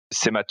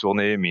C'est ma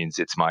tournée means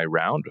it's my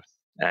round.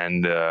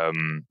 And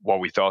what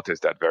we thought is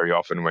that very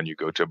often when you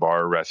go to a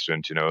bar or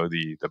restaurant,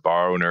 the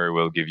bar owner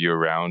will give you a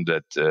round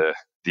at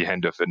the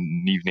end of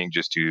an evening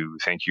just to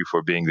thank you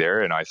for being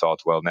there. And I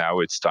thought, well,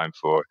 now it's time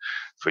for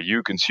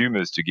you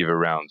consumers to give a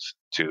round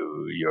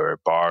to your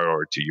bar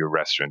or to your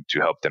restaurant to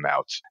help them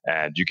out.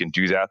 And you can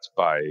do that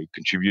by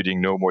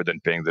contributing no more than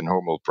paying the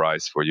normal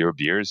price for your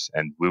beers.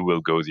 And we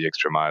will go the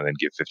extra mile and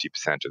give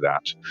 50% of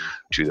that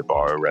to the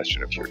bar or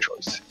restaurant of your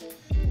choice.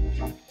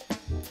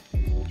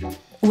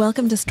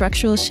 Welcome to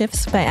Structural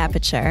Shifts by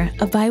Aperture,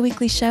 a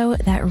bi-weekly show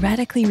that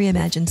radically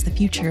reimagines the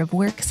future of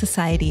work,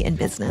 society, and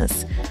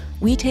business.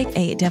 We take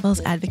a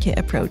devil's advocate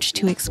approach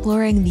to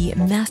exploring the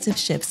massive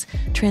shifts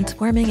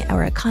transforming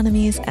our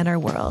economies and our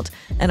world,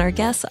 and our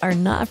guests are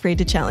not afraid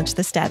to challenge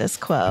the status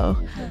quo.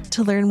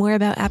 To learn more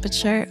about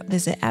Aperture,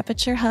 visit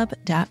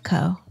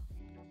aperturehub.co.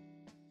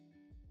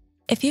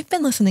 If you've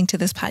been listening to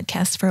this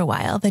podcast for a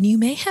while, then you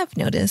may have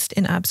noticed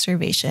an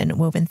observation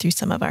woven through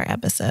some of our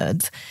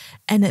episodes.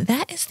 And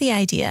that is the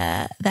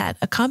idea that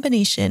a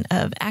combination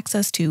of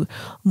access to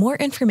more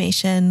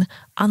information,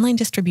 online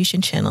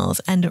distribution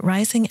channels, and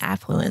rising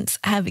affluence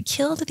have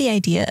killed the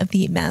idea of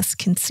the mass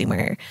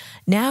consumer.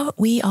 Now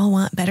we all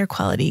want better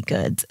quality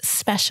goods,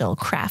 special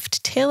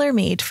craft,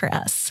 tailor-made for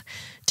us.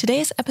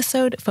 Today's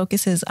episode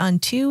focuses on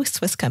two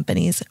Swiss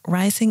companies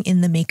rising in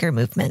the maker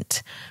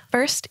movement.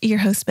 First, your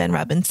host Ben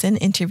Robinson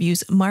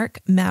interviews Marc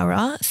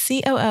Maurer,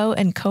 COO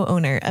and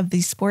co-owner of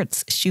the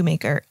sports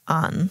shoemaker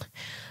On.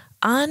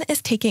 On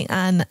is taking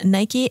on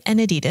Nike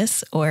and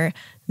Adidas, or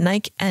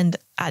Nike and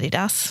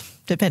Adidas,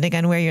 depending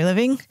on where you're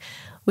living,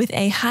 with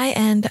a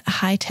high-end,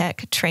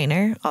 high-tech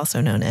trainer,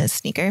 also known as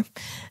sneaker,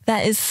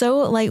 that is so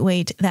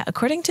lightweight that,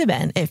 according to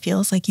Ben, it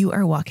feels like you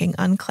are walking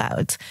on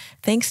clouds,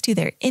 thanks to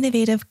their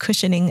innovative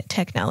cushioning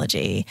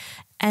technology.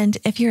 And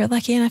if you're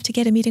lucky enough to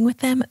get a meeting with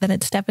them, then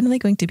it's definitely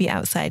going to be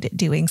outside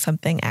doing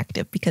something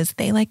active because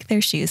they like their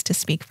shoes to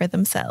speak for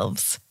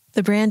themselves.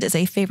 The brand is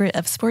a favorite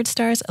of sports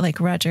stars like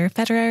Roger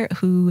Federer,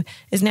 who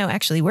is now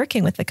actually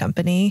working with the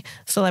company.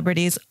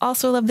 Celebrities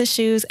also love the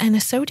shoes,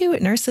 and so do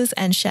nurses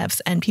and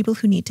chefs and people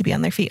who need to be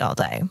on their feet all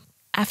day.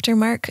 After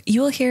Marc, you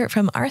will hear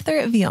from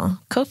Arthur Viaud,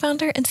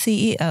 co-founder and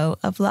CEO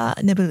of La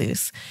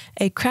Nebuleuse,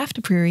 a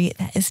craft brewery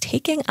that is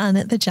taking on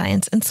the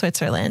giants in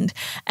Switzerland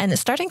and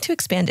starting to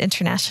expand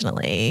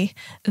internationally.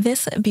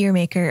 This beer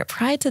maker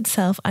prides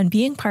itself on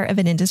being part of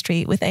an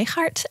industry with a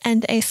heart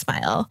and a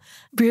smile,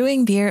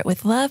 brewing beer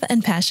with love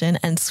and passion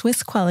and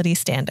Swiss quality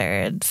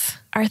standards.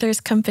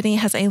 Arthur's company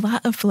has a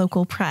lot of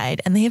local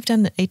pride, and they have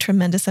done a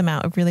tremendous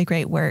amount of really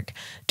great work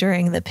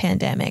during the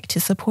pandemic to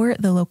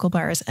support the local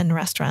bars and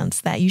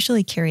restaurants that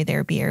usually carry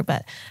their beer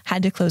but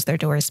had to close their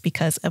doors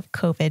because of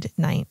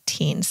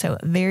COVID-19. So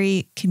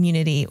very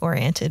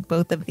community-oriented,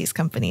 both of these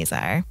companies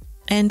are.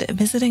 And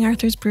visiting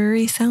Arthur's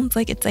brewery sounds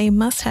like it's a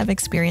must-have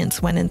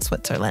experience when in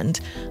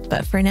Switzerland.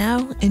 But for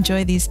now,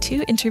 enjoy these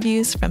two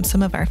interviews from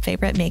some of our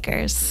favorite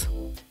makers.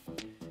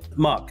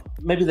 Marc,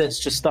 maybe let's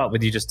just start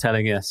with you just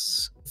telling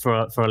us, for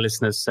our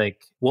listeners'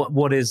 sake,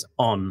 what is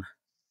On?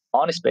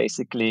 On is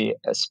basically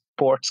a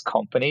sports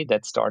company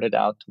that started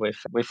out with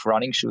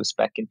running shoes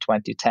back in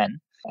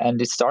 2010.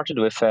 And it started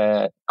with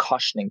a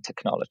cushioning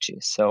technology.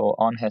 So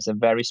On has a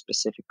very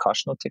specific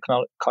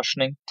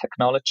cushioning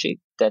technology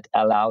that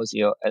allows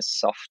you a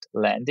soft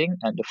landing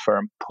and a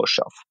firm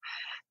push-off.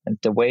 And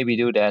the way we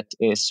do that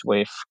is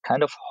with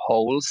kind of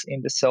holes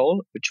in the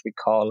sole, which we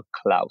call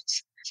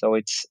clouts. So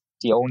it's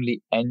the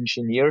only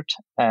engineered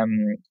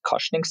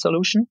cushioning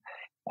solution.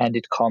 And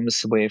it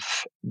comes with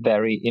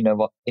very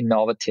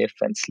innovative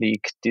and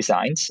sleek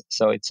designs.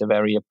 So it's a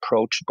very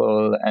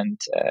approachable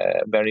and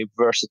very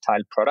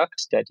versatile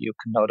product that you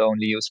can not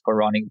only use for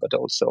running, but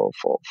also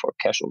for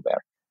casual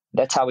wear.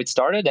 That's how it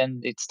started.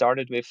 And it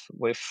started with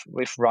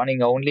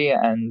running only.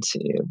 And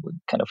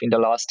kind of in the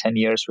last 10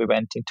 years, we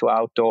went into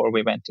outdoor,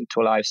 we went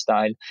into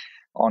lifestyle,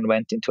 On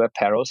went into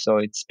apparel. So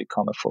it's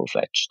become a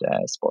full-fledged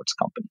sports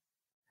company.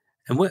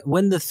 And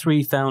when the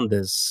three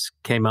founders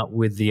came up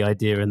with the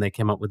idea and they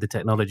came up with the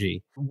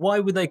technology, why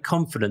were they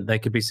confident they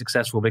could be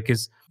successful?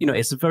 Because,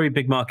 it's a very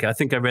big market. I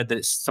think I read that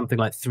it's something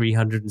like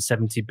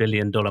 $370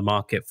 billion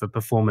market for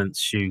performance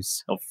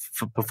shoes or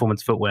for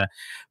performance footwear.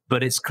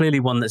 But it's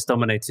clearly one that's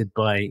dominated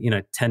by,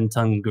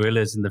 10-ton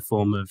gorillas in the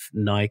form of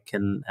Nike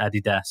and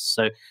Adidas.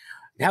 So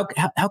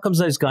how comes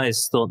those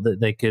guys thought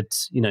that they could,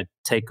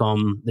 take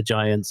on the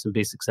giants and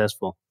be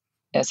successful?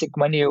 I think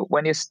when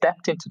you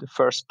stepped into the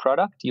first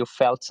product, you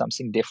felt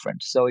something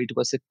different. So it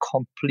was a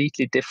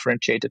completely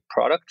differentiated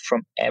product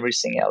from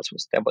everything else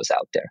that was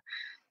out there.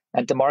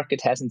 And the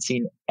market hasn't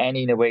seen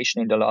any innovation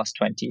in the last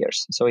 20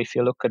 years. So if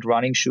you look at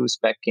running shoes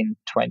back in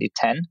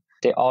 2010,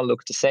 they all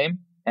look the same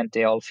and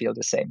they all feel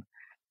the same.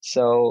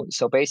 So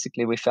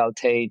basically we felt,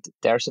 hey,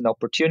 there's an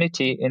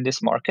opportunity in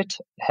this market.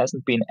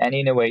 Hasn't been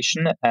any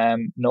innovation,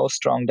 no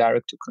strong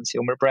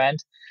direct-to-consumer brand,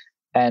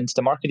 and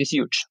the market is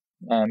huge.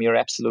 You're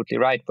absolutely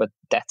right, but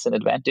that's an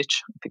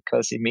advantage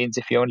because it means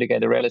if you only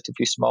get a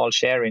relatively small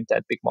share in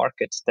that big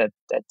market,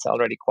 that's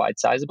already quite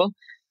sizable.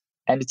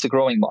 and it's a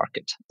growing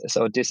market.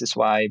 So this is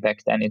why back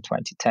then in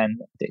 2010,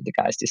 the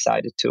guys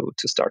decided to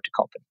start the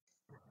company.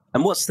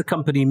 And what's the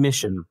company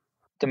mission?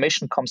 The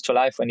mission comes to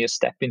life when you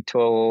step into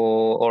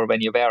or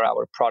when you wear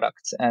our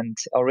products. And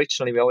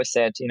originally we always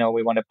said,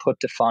 we want to put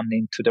the fun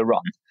into the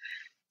run.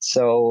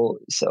 So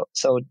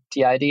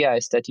the idea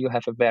is that you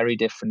have a very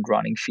different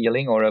running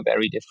feeling or a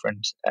very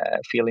different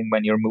feeling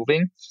when you're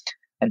moving,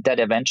 and that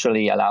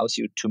eventually allows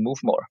you to move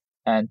more,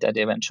 and that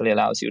eventually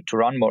allows you to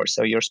run more.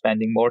 So you're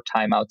spending more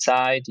time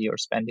outside, you're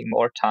spending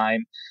more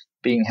time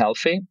being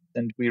healthy,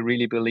 and we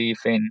really believe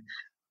in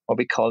what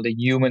we call the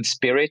human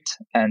spirit,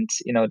 and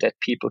that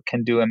people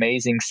can do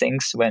amazing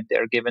things when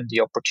they're given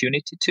the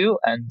opportunity to,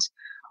 and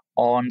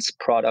On's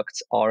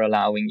products are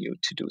allowing you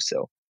to do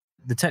so.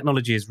 The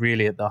technology is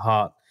really at the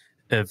heart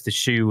of the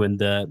shoe and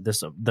the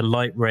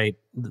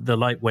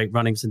lightweight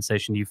running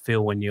sensation you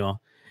feel when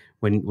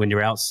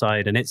you're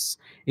outside. And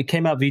it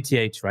came out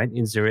VTH, right,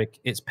 in Zurich.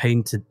 It's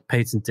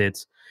patented.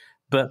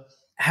 But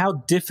how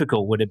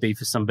difficult would it be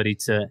for somebody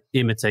to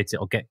imitate it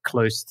or get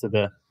close to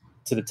the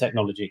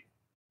technology?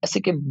 I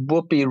think it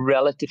would be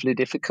relatively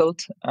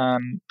difficult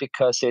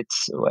because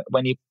it's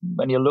when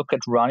you look at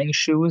running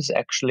shoes,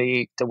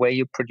 actually the way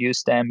you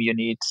produce them, you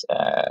need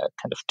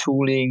kind of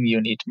tooling, you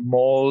need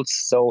molds.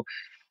 So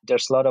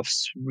there's a lot of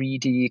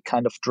 3D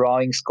kind of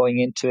drawings going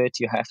into it.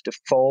 You have the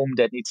foam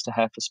that needs to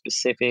have a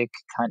specific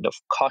kind of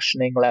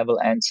cushioning level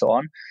and so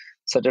on.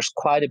 So there's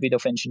quite a bit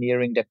of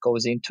engineering that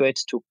goes into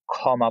it to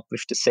come up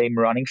with the same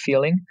running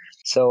feeling.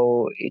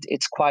 So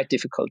it's quite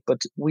difficult,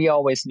 but we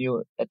always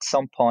knew at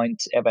some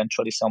point,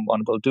 eventually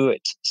someone will do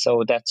it.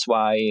 So that's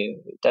why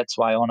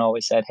On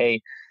always said,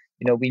 hey,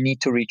 we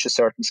need to reach a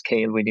certain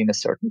scale within a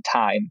certain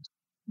time.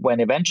 When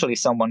eventually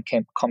someone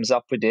comes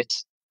up with it,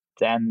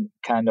 then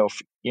kind of,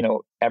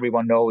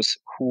 everyone knows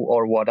who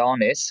or what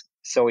On is.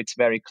 So it's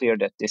very clear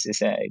that this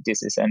is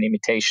an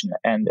imitation,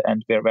 and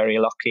we're very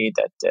lucky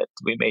that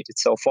we made it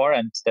so far,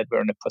 and that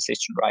we're in a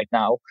position right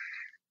now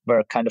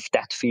where kind of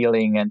that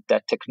feeling and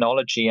that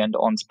technology and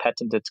On's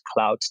patented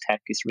cloud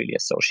tech is really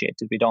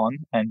associated with On,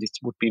 and it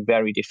would be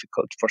very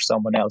difficult for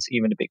someone else,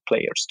 even the big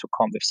players, to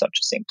come with such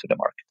a thing to the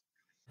market.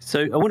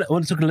 So I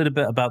want to talk a little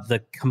bit about the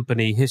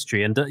company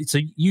history. And so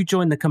you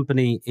joined the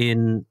company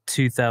in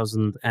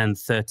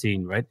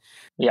 2013, right?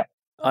 Yeah.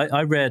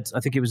 I read, I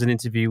think it was an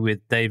interview with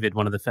David,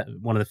 one of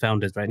the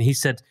founders, right? And he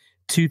said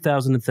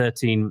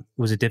 2013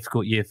 was a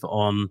difficult year for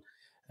On.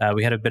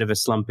 We had a bit of a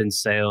slump in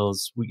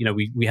sales. We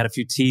had a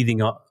few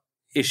teething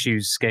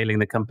issues scaling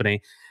the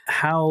company.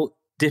 How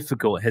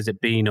difficult has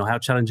it been, or how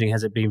challenging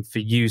has it been for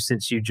you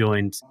since you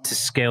joined to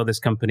scale this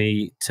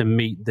company to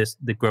meet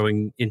the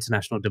growing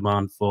international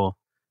demand for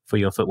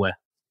your footwear?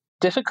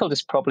 Difficult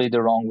is probably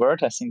the wrong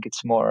word. I think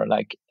it's more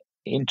like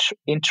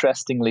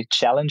interestingly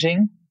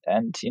challenging.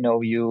 And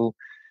you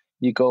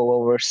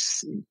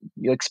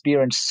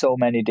experience so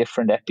many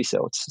different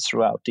episodes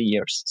throughout the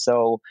years.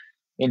 So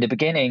in the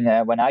beginning,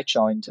 when I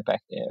joined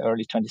back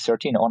early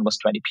 2013,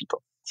 almost 20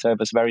 people. So it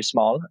was very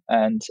small,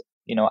 and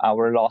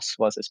our loss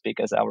was as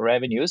big as our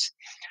revenues.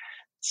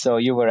 So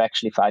you were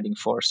actually fighting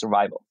for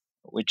survival,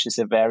 which is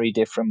a very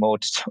different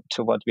mode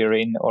to what we're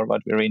in, or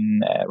what we're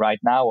in right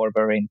now, or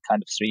we're in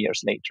kind of 3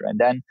 years later. And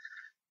then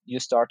you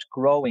start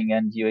growing,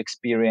 and you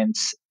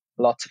experience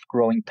lots of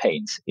growing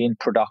pains in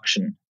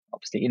production,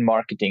 obviously in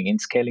marketing, in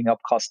scaling up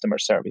customer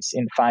service,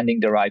 in finding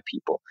the right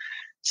people.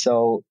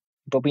 So,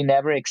 but we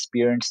never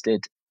experienced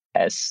it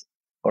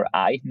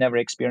I never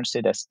experienced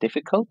it as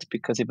difficult,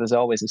 because it was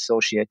always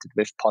associated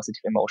with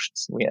positive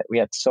emotions. We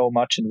had so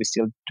much, and we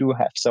still do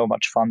have so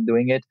much fun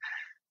doing it.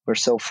 We're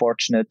so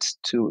fortunate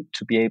to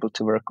be able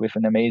to work with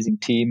an amazing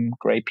team,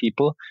 great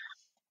people,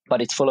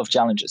 but it's full of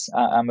challenges.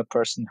 I'm a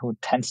person who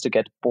tends to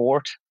get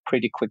bored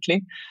pretty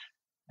quickly.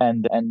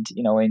 And in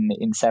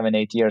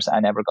 7-8 years, I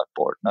never got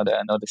bored, not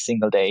a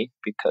single day,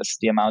 because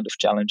the amount of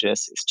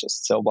challenges is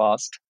just so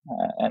vast.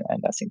 And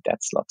I think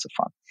that's lots of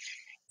fun.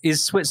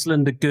 Is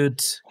Switzerland a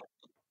good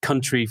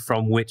country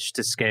from which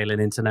to scale an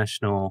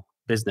international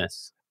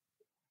business?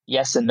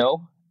 Yes and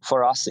no.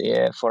 For us,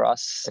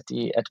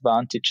 the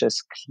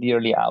advantages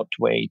clearly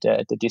outweigh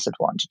the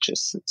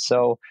disadvantages.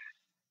 So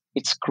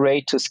it's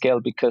great to scale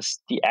because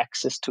the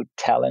access to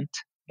talent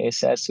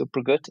is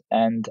super good.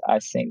 And I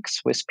think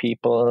Swiss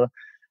people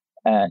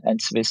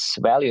and Swiss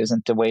values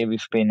and the way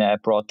we've been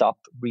brought up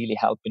really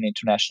help in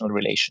international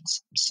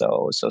relations.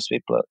 So Swiss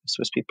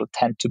people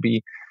tend to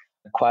be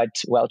quite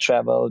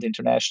well-traveled,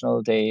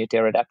 international.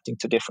 They're adapting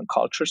to different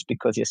cultures,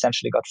 because you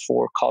essentially got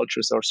 4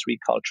 cultures or 3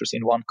 cultures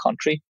in one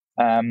country,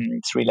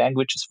 4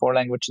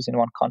 languages in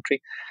one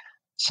country.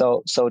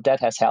 So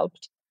that has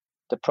helped.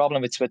 The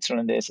problem with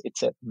Switzerland is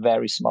it's a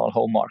very small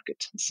home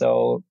market.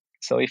 So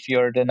if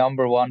you're the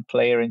number one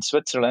player in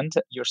Switzerland,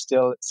 you're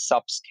still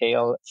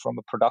subscale from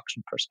a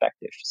production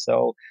perspective.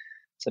 So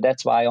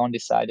that's why On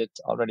decided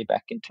already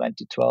back in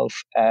 2012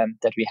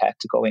 that we had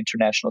to go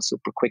international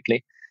super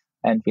quickly,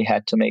 and we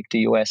had to make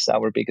the US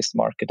our biggest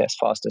market as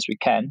fast as we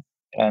can,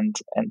 and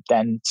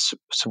then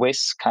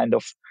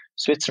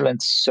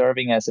Switzerland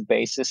serving as a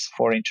basis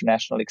for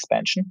international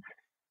expansion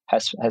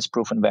has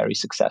proven very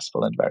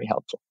successful and very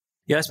helpful.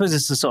 Yeah, I suppose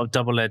it's a sort of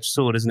double-edged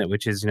sword, isn't it?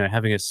 Which is,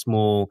 having a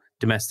small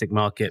domestic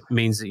market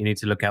means that you need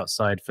to look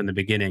outside from the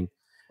beginning.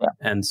 Yeah.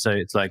 And so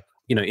it's like,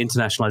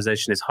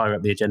 internationalization is higher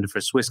up the agenda for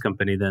a Swiss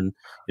company than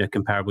a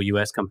comparable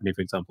US company,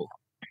 for example.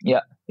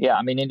 Yeah.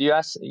 I mean, in the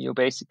US, you're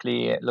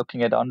basically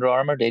looking at Under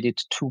Armour. They did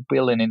 $2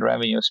 billion in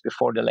revenues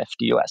before they left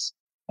the US.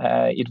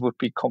 It would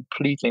be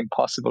completely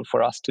impossible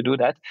for us to do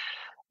that.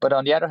 But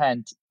on the other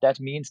hand, that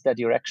means that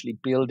you're actually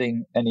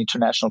building an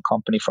international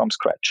company from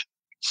scratch.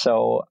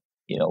 So,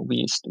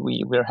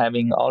 we're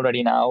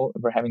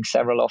having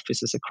several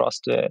offices across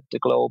the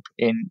globe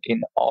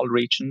in all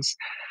regions.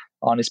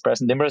 On is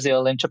present in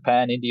Brazil, in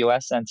Japan, in the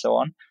US, and so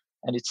on.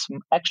 And it's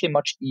actually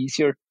much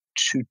easier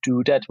to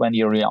do that when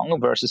you're young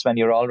versus when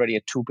you're already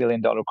a $2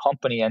 billion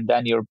company and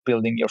then you're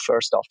building your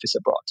first office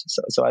abroad.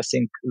 So I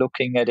think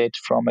looking at it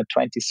from a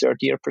 20,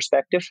 30-year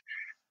perspective,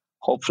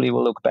 hopefully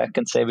we'll look back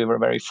and say we were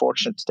very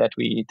fortunate that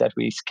we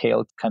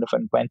scaled kind of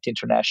and went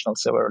international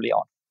so early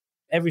on.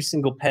 Every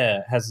single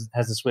pair has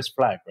a Swiss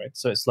flag, right?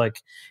 So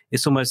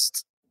it's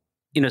almost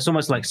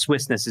like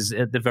Swissness is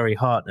at the very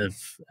heart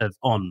of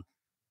On.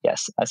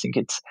 Yes, I think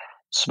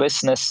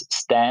Swissness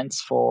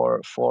stands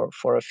for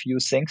a few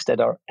things that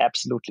are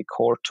absolutely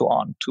core to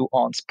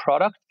On's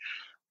product,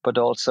 but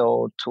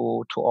also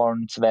to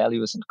On's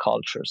values and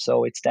culture.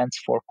 So it stands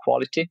for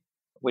quality,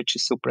 which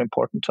is super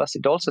important to us.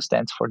 It also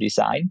stands for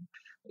design.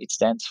 It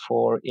stands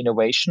for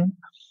innovation.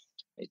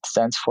 It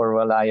stands for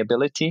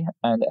reliability.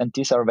 And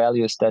these are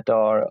values that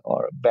are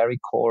very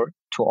core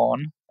to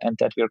On and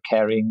that we're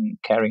carrying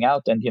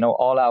out. And,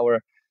 all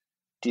our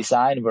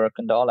design work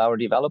and all our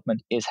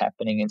development is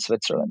happening in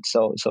Switzerland.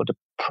 So the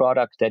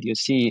product that you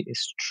see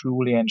is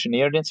truly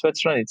engineered in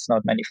Switzerland. It's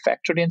not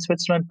manufactured in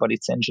Switzerland, but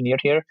it's engineered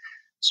here.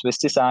 Swiss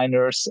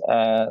designers,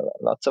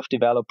 lots of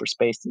developers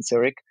based in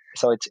Zurich.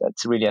 So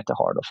it's really at the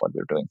heart of what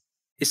we're doing.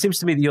 It seems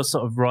to me that you're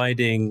sort of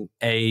riding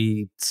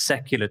a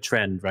secular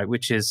trend, right?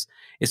 Which is,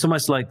 it's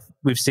almost like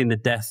we've seen the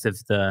death of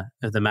the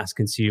mass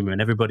consumer, and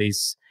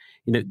everybody's,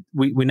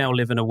 we now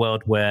live in a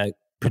world where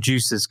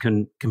producers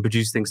can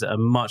produce things that are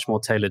much more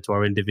tailored to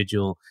our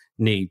individual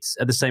needs.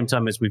 At the same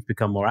time as we've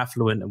become more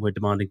affluent and we're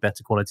demanding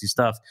better quality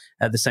stuff,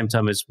 at the same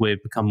time as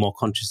we've become more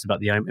conscious about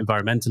the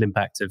environmental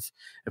impact of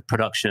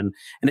production.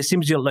 And it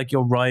seems like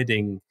you're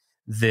riding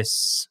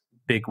this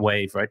big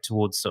wave, right,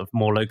 towards sort of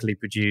more locally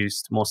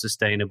produced, more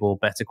sustainable,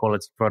 better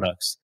quality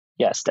products.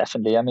 Yes,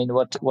 definitely. I mean,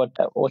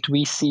 what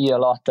we see a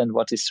lot and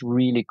what is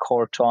really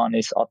core to On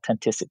is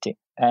authenticity.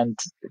 And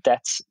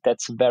that's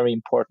very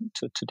important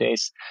to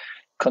today's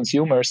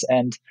consumers.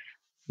 And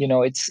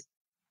it's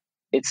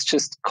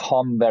just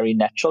come very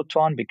natural to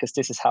On because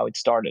this is how it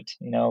started.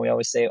 We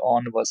always say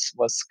On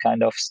was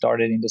kind of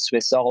started in the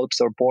Swiss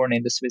Alps or born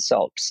in the Swiss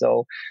Alps.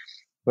 So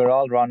we're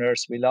all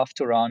runners. We love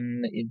to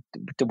run.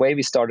 The way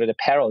we started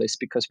apparel is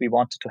because we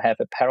wanted to have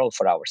apparel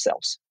for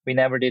ourselves. We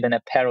never did an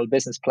apparel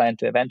business plan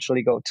to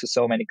eventually go to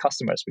so many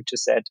customers. We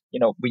just said,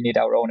 we need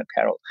our own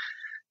apparel.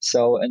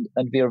 So, and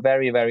we are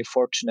very, very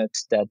fortunate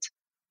that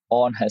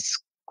On has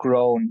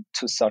grown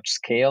to such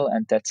scale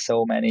and that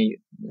so many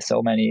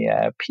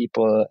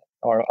people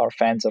are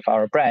fans of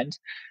our brand.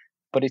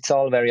 But it's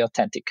all very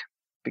authentic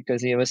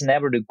because it was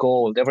never the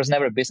goal. There was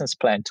never a business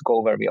plan to go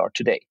where we are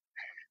today.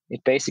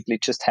 It basically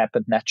just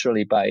happened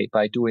naturally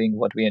by doing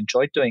what we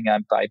enjoyed doing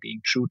and by being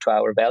true to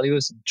our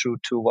values and true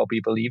to what we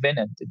believe in.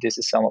 And this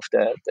is some of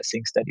the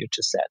things that you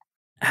just said.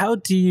 How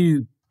do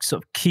you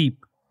sort of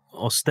keep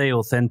or stay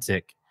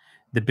authentic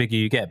the bigger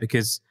you get?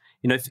 Because,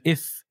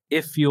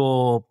 if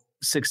your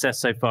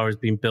success so far has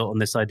been built on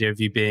this idea of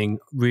you being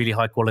really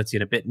high quality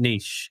and a bit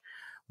niche,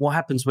 what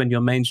happens when you're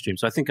mainstream?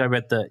 So I think I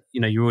read that,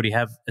 you already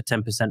have a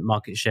 10%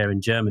 market share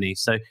in Germany.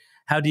 So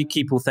how do you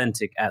keep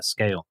authentic at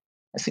scale?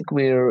 I think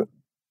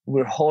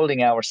we're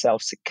holding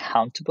ourselves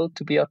accountable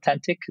to be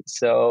authentic.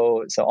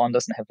 So On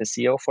doesn't have a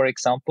CEO, for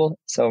example.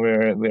 So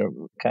we're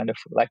kind of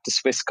like the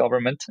Swiss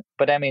government.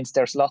 But that means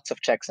there's lots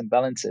of checks and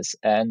balances.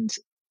 And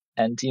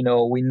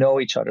we know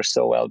each other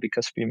so well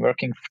because we've been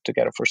working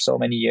together for so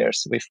many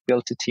years. We've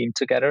built a team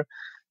together.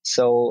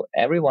 So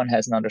everyone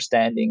has an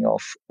understanding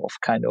of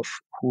kind of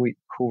who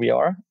we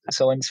are.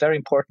 So it's very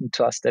important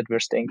to us that we're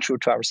staying true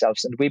to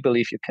ourselves. And we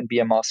believe you can be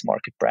a mass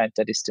market brand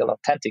that is still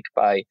authentic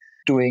by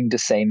doing the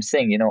same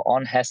thing.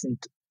 On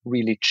hasn't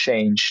really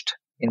changed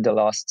in the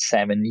last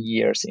 7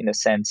 years in a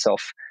sense of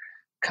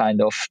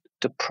kind of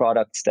the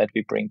products that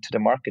we bring to the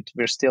market.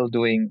 We're still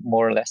doing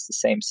more or less the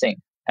same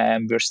thing.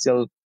 And we're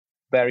still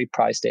very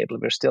price stable.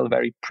 We're still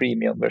very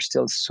premium. We're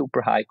still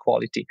super high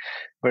quality.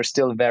 We're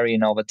still very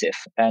innovative.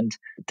 And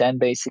then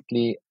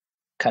basically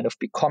kind of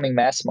becoming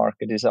mass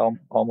market is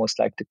almost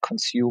like the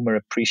consumer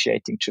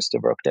appreciating just the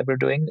work that we're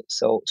doing.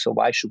 So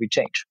why should we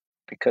change?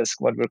 Because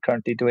what we're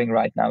currently doing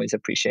right now is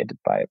appreciated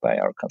by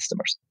our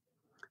customers.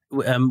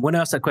 When I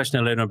asked that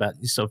question earlier about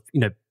sort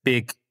of,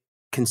 big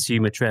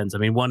consumer trends, I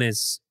mean, one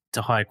is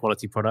to higher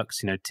quality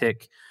products,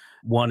 tick.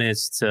 One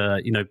is to,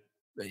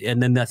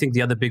 and then I think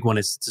the other big one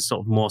is to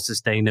sort of more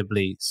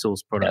sustainably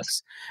sourced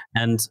products.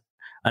 Yes. And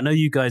I know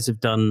you guys have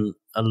done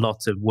a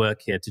lot of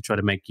work here to try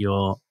to make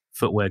your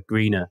footwear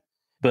greener.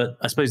 But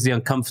I suppose the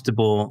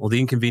uncomfortable or the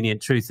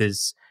inconvenient truth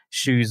is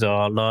shoes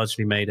are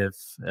largely made of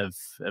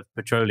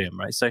petroleum,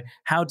 right? So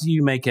how do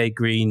you make a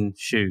green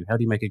shoe? How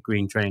do you make a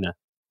green trainer?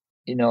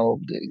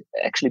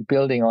 Actually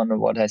building on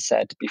what I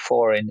said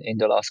before in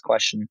the last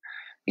question,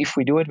 if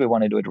we do it, we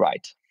want to do it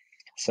right.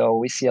 So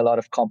we see a lot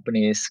of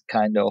companies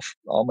kind of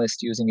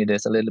almost using it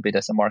as a little bit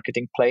as a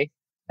marketing play.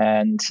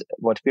 And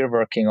what we're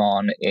working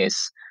on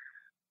is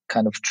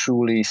kind of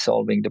truly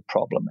solving the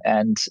problem.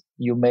 And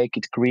you make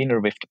it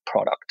greener with the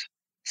product.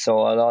 So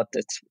a lot,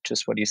 that's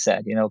just what you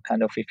said,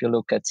 kind of if you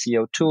look at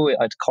CO2,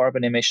 at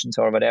carbon emissions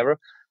or whatever,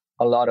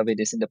 a lot of it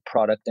is in the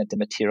product and the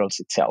materials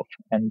itself.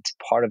 And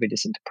part of it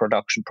is in the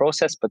production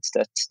process, but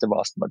that's the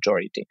vast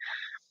majority.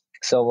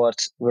 So what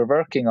we're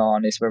working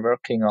on is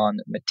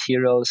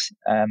materials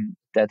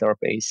that are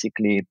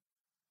basically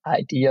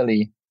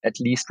ideally at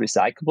least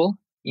recyclable,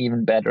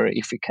 even better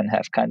if we can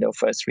have kind of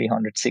a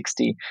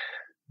 360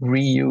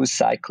 reuse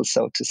cycle,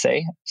 so to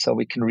say. So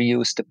we can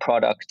reuse the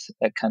product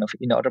kind of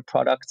in other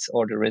products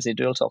or the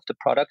residuals of the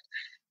product.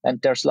 And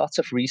there's lots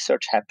of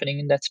research happening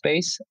in that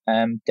space.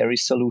 There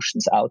is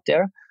solutions out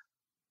there.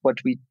 What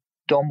we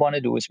don't want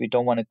to do is we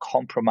don't want to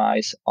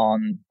compromise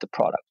on the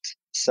product.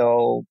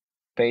 So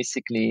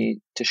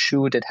basically, the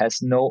shoe that has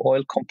no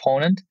oil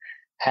component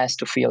has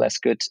to feel as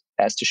good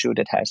as the shoe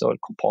that has oil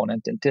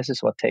component. And this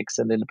is what takes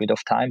a little bit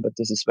of time, but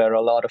this is where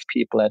a lot of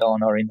people at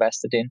On are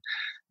invested in.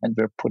 And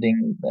we're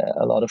putting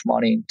a lot of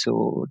money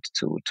to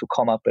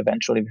come up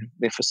eventually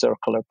with a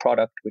circular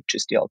product, which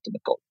is the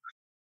ultimate goal.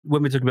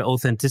 When we're talking about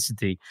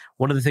authenticity,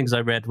 one of the things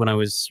I read when I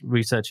was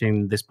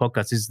researching this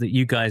podcast is that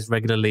you guys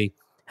regularly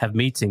have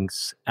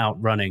meetings out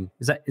running.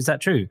 Is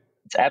that true?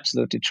 It's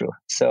absolutely true.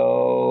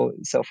 So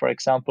for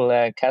example,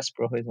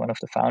 Casper, who is one of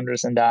the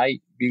founders, and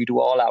we do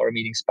all our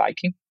meetings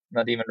biking,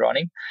 not even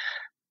running.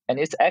 And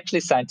it's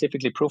actually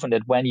scientifically proven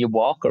that when you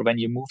walk or when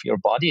you move your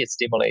body, it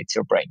stimulates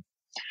your brain.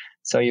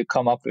 So you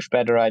come up with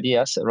better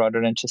ideas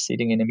rather than just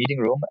sitting in a meeting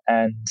room.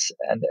 And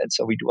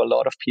so we do a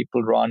lot of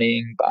people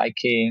running,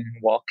 biking,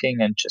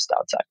 walking, and just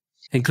outside.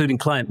 Including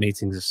client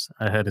meetings,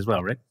 I heard as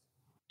well, right?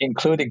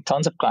 Including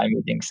tons of client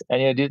meetings.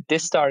 And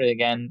this started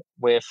again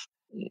with,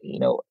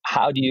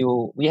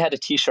 we had a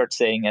t-shirt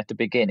saying at the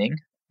beginning,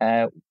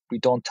 we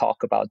don't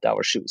talk about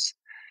our shoes.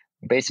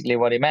 Basically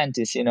what it meant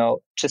is,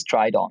 just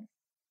try it on.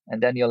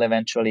 And then you'll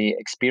eventually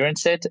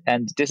experience it.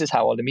 And this is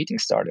how all the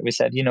meetings started. We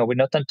said, we're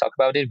not going to talk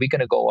about it. We're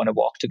going to go on a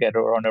walk together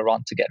or on a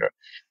run together.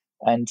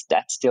 And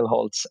that still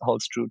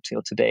holds true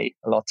till today.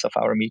 Lots of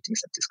our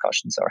meetings and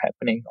discussions are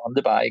happening on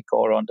the bike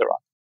or on the run.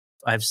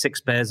 I have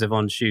 6 pairs of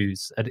On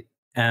shoes.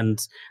 And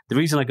the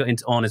reason I got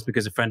into On is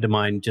because a friend of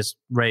mine just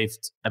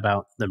raved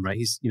about them, right?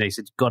 He said,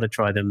 you've got to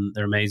try them.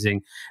 They're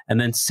amazing. And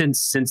then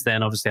since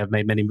then, obviously, I've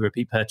made many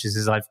repeat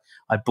purchases.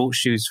 I've bought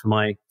shoes for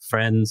my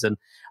friends. And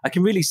I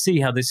can really see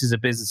how this is a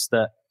business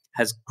that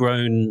has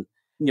grown,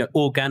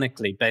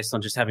 organically based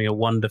on just having a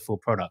wonderful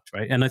product,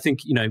 right? And I think,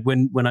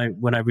 when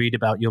I read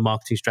about your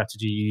marketing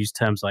strategy, you use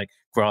terms like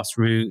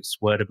grassroots,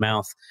 word of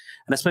mouth.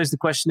 And I suppose the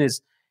question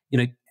is,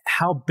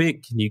 how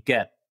big can you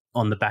get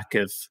on the back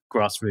of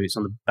grassroots,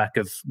 on the back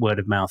of word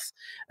of mouth?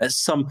 At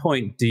some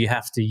point, do you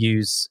have to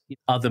use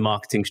other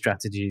marketing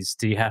strategies?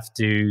 Do you have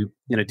to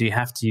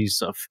use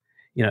sort of,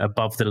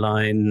 above the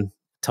line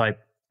type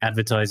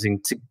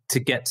advertising to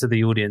get to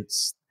the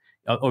audience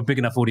or big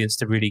enough audience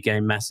to really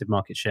gain massive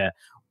market share?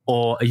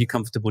 Or are you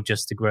comfortable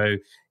just to grow,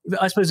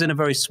 I suppose, in a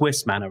very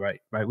Swiss manner,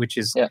 right? Which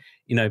is,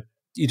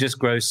 you just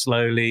grow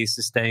slowly,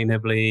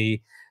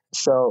 sustainably.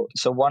 So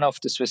one of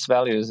the Swiss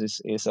values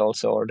is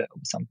also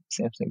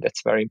something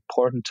that's very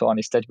important to us,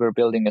 is that we're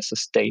building a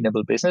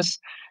sustainable business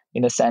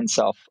in a sense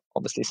of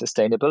obviously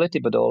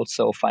sustainability, but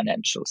also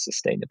financial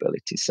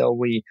sustainability. So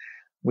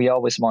we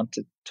always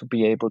wanted to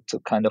be able to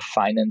kind of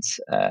finance,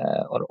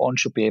 or On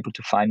should be able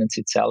to finance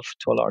itself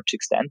to a large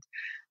extent.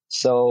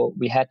 So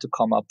we had to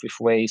come up with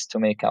ways to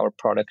make our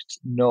product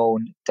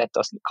known that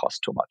doesn't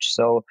cost too much.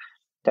 So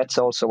that's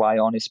also why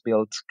On is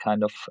built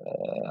kind of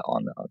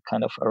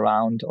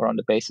around or on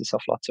the basis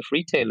of lots of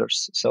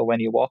retailers. So when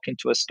you walk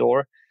into a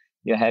store,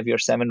 you have your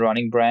 7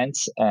 running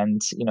brands,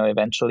 and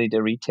eventually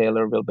the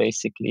retailer will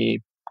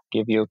basically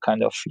give you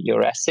kind of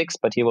your Essex,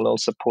 but he will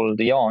also pull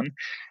the On.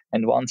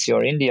 And once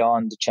you're in the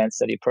On, the chance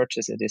that you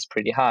purchase it is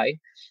pretty high,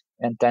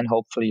 and then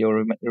hopefully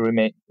you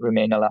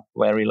remain a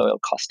very loyal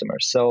customer.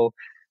 So,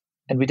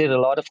 and we did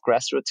a lot of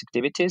grassroots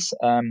activities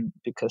and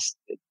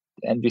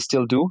we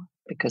still do,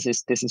 because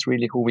this is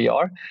really who we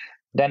are.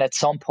 Then at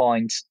some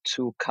point,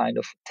 to kind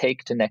of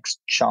take the next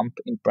jump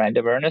in brand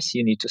awareness,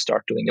 you need to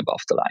start doing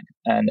above the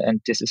line.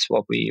 And this is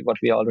what we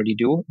already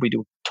do. We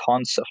do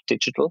tons of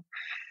digital.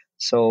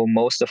 So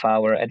most of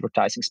our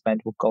advertising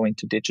spend will go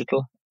into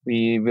digital.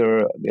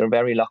 We're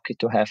very lucky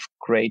to have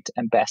great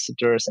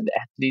ambassadors and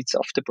athletes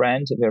of the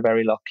brand. We're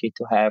very lucky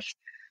to have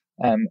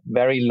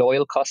very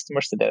loyal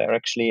customers that are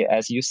actually,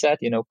 as you said,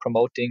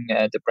 promoting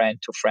the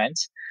brand to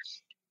friends.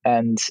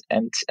 And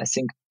I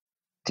think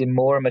the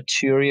more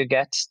mature you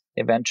get,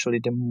 eventually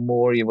the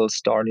more you will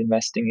start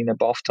investing in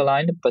above the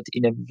line, but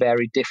in a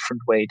very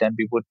different way than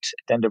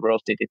the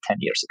world did it 10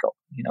 years ago.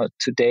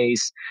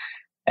 Today's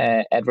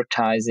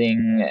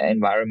advertising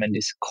environment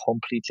is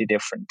completely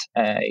different.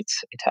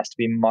 It has to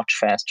be much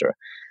faster.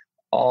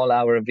 All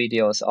our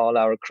videos, all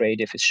our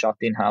creative is shot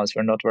in-house.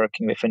 We're not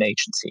working with an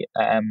agency.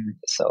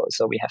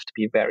 So we have to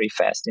be very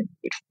fast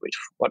with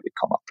what we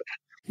come up with.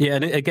 Yeah,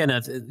 and again,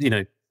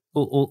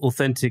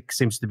 authentic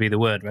seems to be the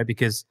word, right?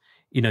 Because,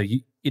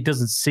 it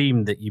doesn't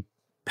seem that you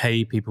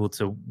pay people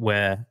to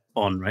wear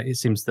on, right? It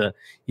seems that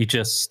you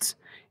just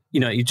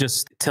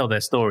tell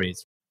their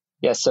stories.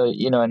 Yeah, so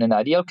in an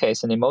ideal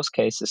case, and in most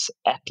cases,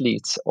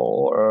 athletes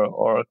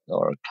or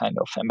kind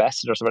of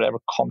ambassadors or whatever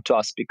come to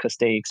us because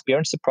they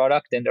experience the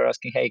product and they're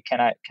asking, hey, can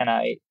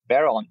I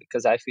wear on,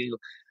 because I feel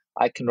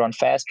I can run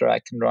faster, I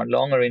can run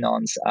longer in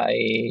ons, I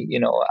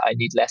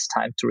need less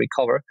time to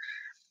recover.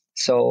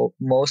 So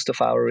most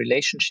of our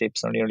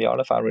relationships, or nearly all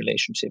of our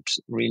relationships,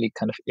 really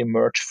kind of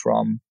emerge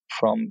from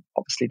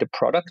obviously the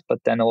product, but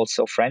then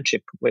also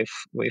friendship with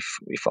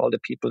all the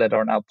people that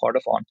are now part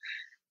of On.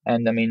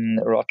 And I mean,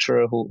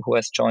 Roger, who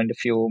has joined a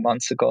few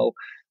months ago,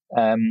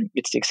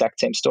 it's the exact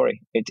same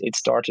story. It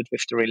started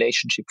with the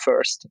relationship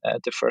first.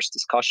 The first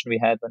discussion we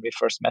had when we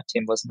first met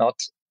him was not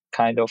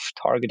kind of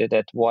targeted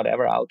at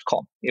whatever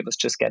outcome. It was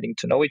just getting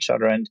to know each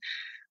other. And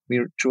we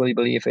truly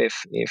believe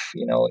if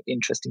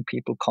interesting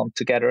people come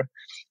together,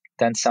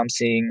 then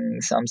something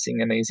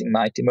amazing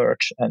might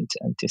emerge. And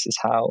this is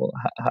how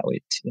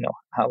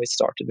it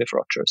started with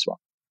Roger as well.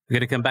 We're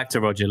going to come back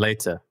to Roger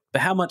later.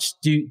 But how much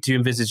do you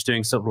envisage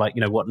doing sort of like,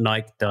 what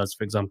Nike does,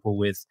 for example,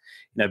 with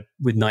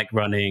Nike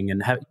running,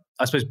 and how,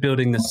 I suppose,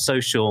 building the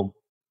social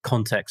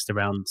context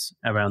around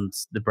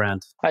the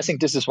brand? I think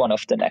this is one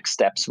of the next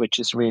steps, which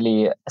is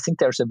really, I think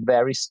there's a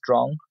very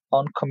strong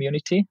On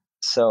community.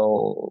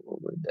 So,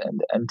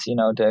 and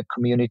the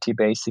community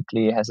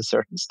basically has a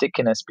certain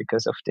stickiness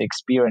because of the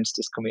experience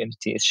this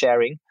community is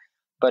sharing.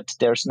 But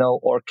there's no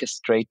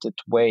orchestrated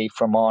way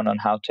from on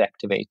how to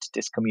activate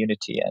this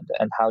community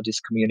and how this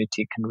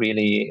community can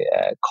really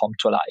come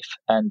to life.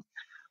 And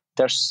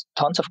there's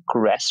tons of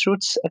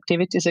grassroots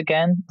activities,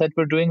 again, that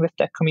we're doing with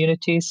that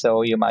community.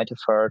 So you might have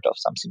heard of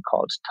something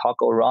called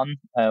Taco Run,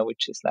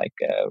 which is like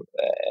a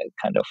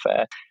kind of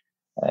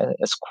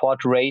a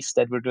squad race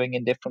that we're doing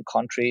in different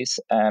countries,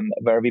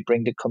 where we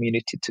bring the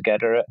community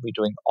together. We're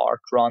doing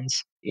art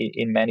runs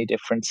in many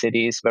different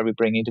cities where we're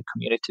bringing the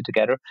community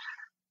together.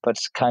 But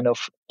kind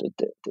of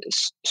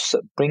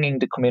bringing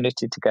the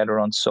community together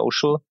on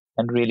social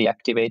and really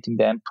activating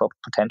them,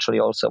 potentially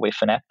also with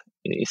an app,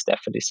 is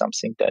definitely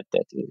something that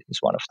is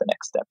one of the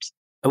next steps.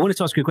 I wanted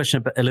to ask you a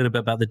question a little bit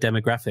about the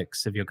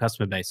demographics of your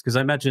customer base, because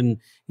I imagine,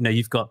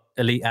 you've got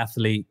elite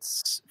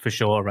athletes for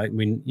sure, right? I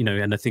mean,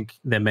 and I think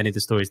there are many of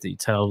the stories that you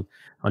tell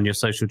on your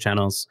social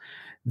channels.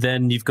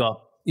 Then you've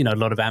got, a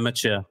lot of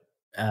amateur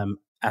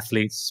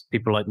athletes,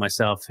 people like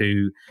myself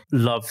who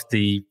love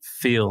the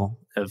feel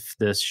of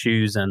the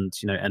shoes and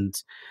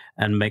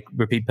make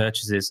repeat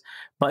purchases.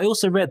 But I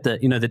also read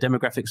that the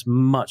demographics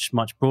much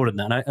broader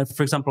than that.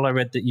 For example, I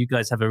read that you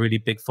guys have a really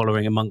big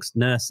following amongst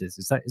nurses.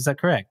 Is that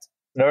correct?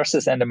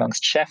 Nurses and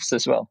amongst chefs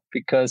as well,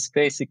 because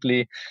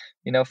basically,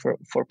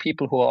 for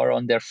people who are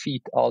on their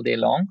feet all day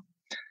long,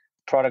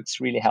 product's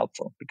really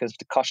helpful because of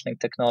the cushioning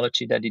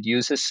technology that it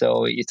uses.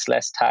 So it's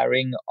less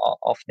tiring.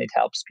 Often it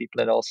helps people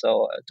that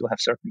also do have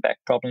certain back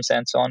problems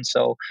and so on.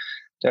 So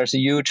there's a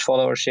huge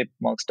followership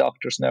amongst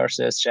doctors,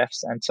 nurses,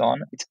 chefs, and so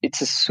on.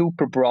 It's a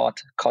super broad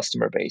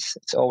customer base.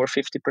 It's over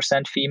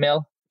 50%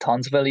 female,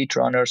 tons of elite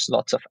runners,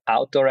 lots of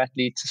outdoor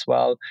athletes as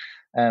well.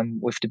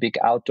 With the big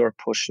outdoor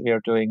push we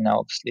are doing now,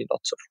 obviously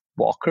lots of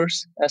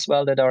walkers as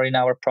well that are in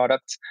our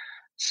products.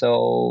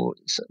 So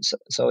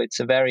it's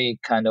a very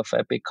kind of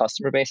a big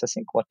customer base. I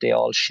think what they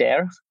all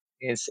share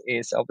is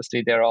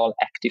obviously they're all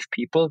active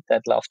people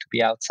that love to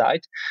be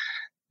outside,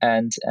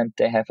 and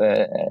they have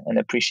an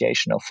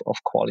appreciation of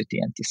quality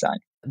and design.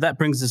 That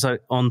brings us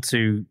on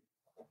to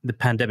the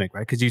pandemic,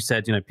 right? Because you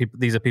said,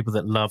 these are people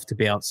that love to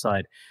be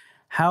outside.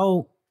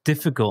 How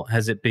difficult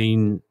has it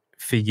been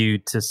for you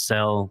to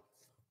sell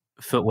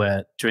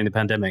footwear during the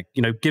pandemic?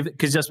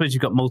 Because I suppose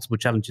you've got multiple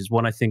challenges.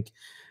 One, I think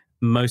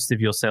most of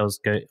your sales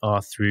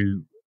are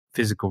through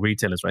physical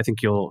retailers, right? I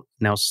think you're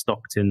now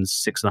stocked in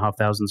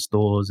 6,500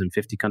 stores in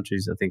 50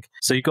 countries, I think.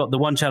 So you've got the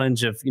one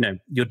challenge of,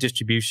 your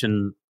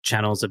distribution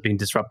channels have been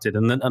disrupted.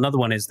 And then another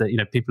one is that,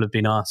 people have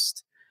been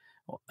asked,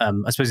 I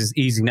suppose it's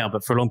easy now,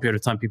 but for a long period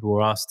of time, people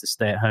were asked to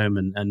stay at home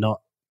and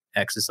not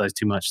exercise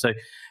too much. So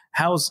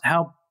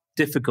how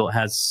difficult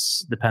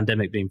has the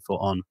pandemic been for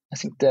On? I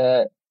think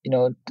the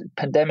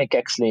pandemic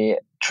actually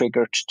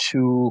triggered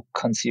two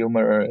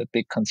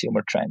big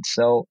consumer trends.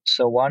 So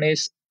one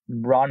is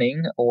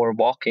running or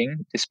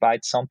walking,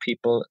 despite some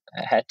people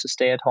had to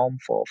stay at home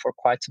for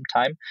quite some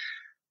time,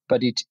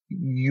 but it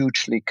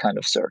hugely kind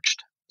of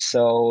surged.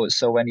 So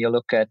when you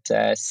look at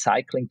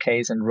cycling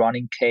case and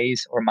running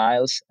case or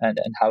miles and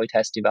how it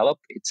has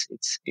developed,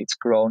 it's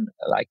grown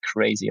like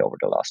crazy over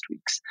the last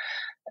weeks.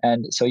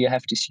 And so you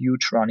have this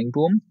huge running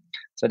boom.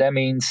 So that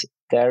means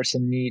there's a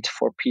need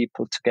for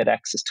people to get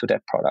access to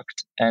that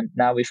product. And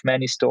now with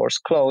many stores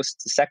closed,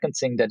 the second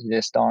thing that it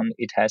has done,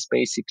 it has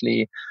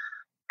basically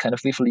kind of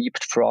we've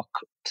leapfrogged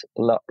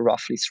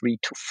roughly 3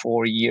 to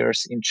 4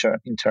 years in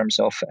terms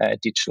of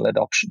digital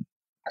adoption.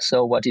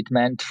 So what it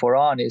meant for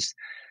On is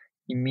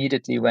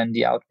immediately when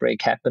the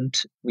outbreak happened,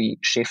 we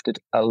shifted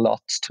a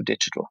lot to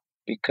digital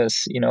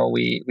because,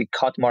 we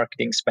cut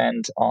marketing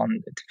spend on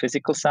the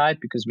physical side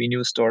because we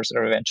knew stores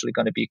are eventually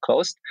going to be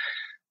closed.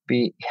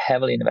 We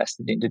heavily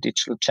invested in the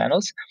digital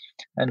channels,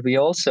 and we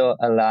also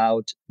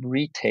allowed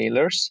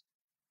retailers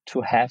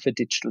to have a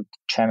digital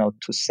channel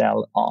to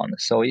sell on.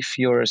 So if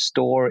you're a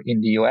store in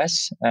the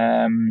US,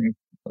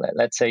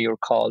 let's say you're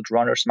called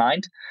Runner's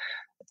Mind,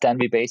 then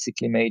we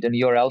basically made an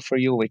URL for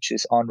you, which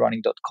is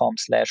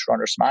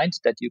onrunning.com/Runner's Mind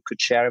that you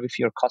could share with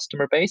your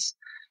customer base.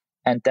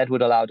 And that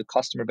would allow the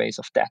customer base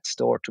of that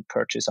store to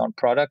purchase on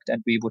product,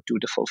 and we would do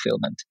the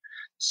fulfillment.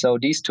 So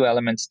these two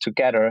elements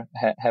together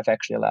have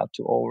actually allowed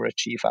to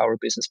overachieve our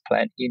business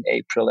plan in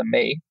April and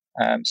May.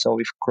 So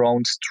we've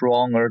grown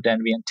stronger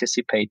than we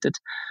anticipated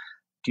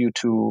due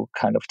to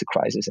kind of the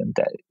crisis, and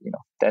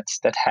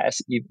that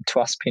has even to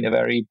us been a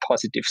very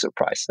positive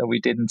surprise. So we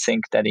didn't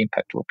think that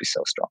impact would be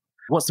so strong.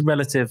 What's the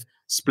relative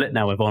split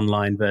now of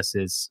online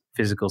versus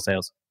physical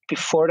sales?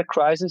 Before the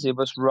crisis, it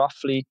was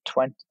roughly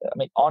 20.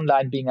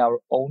 Online being our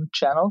own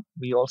channel.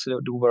 We also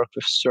do work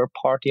with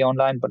third-party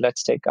online, but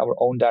let's take our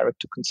own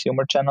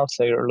direct-to-consumer channel.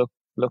 So you're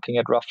looking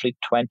at roughly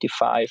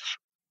 25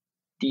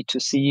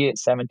 D2C,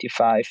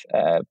 75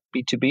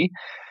 B2B,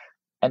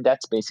 and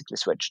that's basically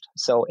switched.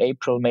 So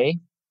April, May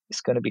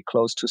is going to be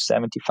close to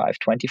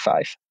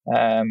 75-25.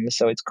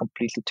 So it's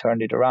completely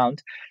turned it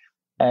around.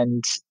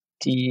 And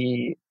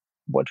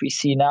what we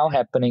see now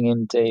happening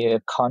in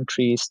the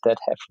countries that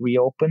have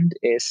reopened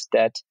is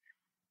that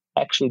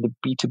actually the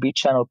B2B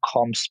channel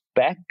comes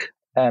back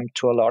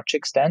to a large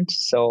extent.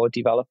 So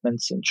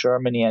developments in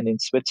Germany and in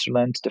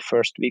Switzerland, the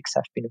first weeks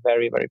have been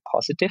very, very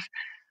positive,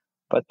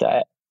 but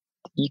the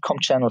e-com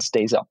channel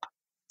stays up.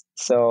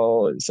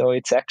 So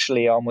it's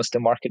actually almost a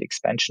market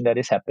expansion that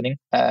is happening,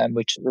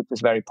 which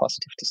is very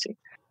positive to see.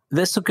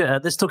 Let's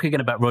talk again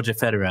about Roger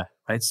Federer,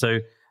 right? So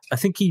I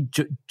think he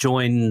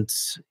joined,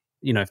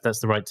 if that's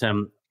the right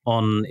term,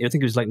 I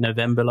think it was like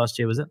November last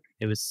year, was it?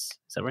 Is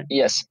that right?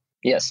 Yes,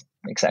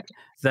 exactly.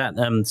 That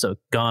sort of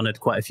garnered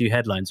quite a few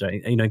headlines,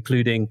 right?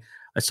 Including,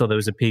 I saw there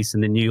was a piece in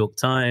the New York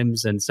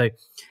Times, and so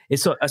I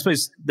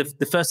suppose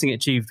the first thing it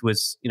achieved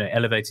was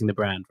elevating the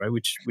brand, right?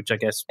 Which I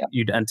guess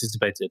you'd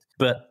anticipated.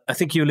 But I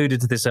think you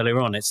alluded to this earlier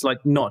on. It's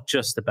like not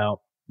just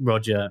about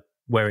Roger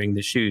wearing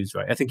the shoes,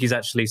 right? I think he's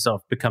actually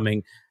sort of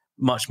becoming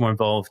much more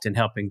involved in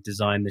helping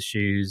design the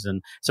shoes.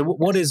 And so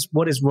what is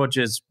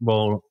Roger's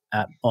role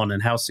at On,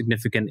 and how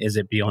significant is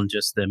it beyond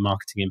just the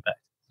marketing impact?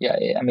 Yeah,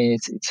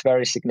 it's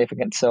very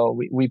significant. So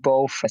we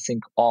both, I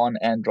think, On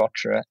and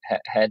Roger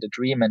had a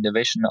dream and a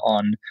vision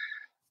on,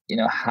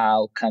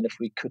 how kind of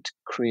we could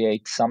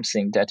create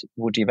something that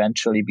would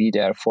eventually be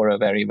there for a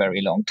very,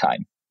 very long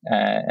time,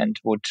 and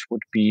would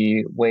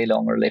be way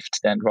longer lived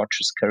than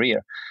Roger's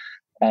career.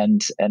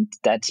 And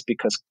that's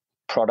because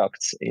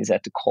products is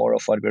at the core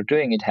of what we're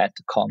doing. It had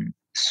to come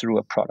through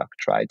a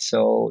product, right?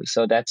 So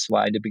that's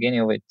why the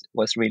beginning of it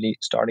was really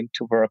starting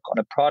to work on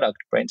a product,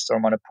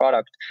 brainstorm on a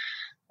product,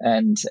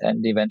 and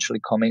eventually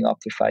coming up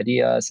with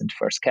ideas and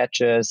first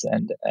sketches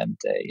and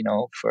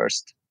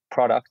first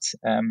products.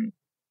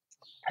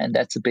 And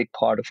that's a big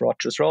part of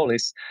Roger's role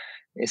is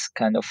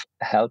kind of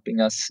helping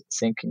us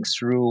thinking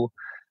through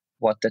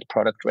what that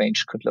product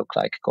range could look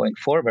like going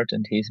forward.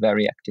 And he's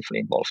very actively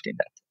involved in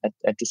that.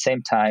 At the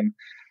same time,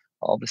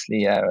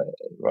 obviously,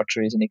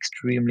 Roger is an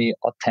extremely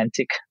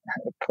authentic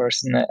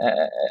person,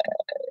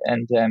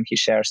 and he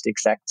shares the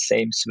exact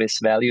same Swiss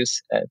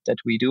values that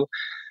we do.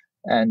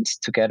 And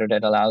together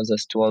that allows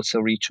us to also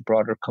reach a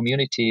broader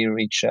community,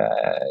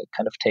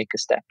 kind of take a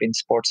step in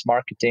sports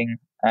marketing.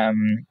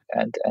 And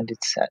it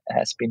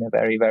has been a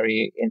very,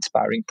 very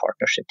inspiring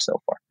partnership so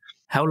far.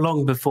 How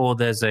long before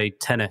there's a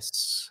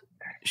tennis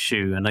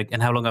shoe,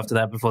 and how long after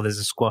that before there's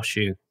a squash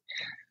shoe?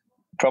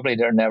 Probably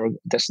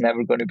there's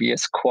never going to be a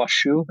squash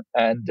shoe,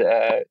 and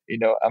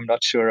I'm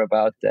not sure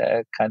about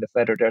kind of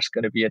whether there's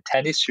going to be a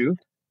tennis shoe.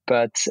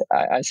 But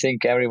I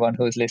think everyone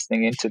who's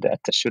listening into that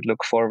should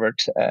look forward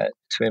to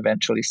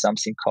eventually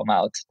something come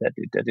out that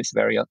is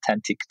very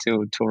authentic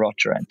to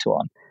Roger and to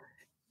On.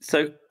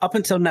 So up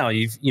until now,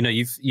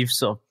 you've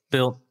sort of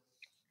built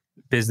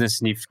business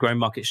and you've grown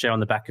market share on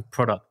the back of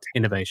product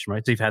innovation,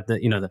 right? So you've had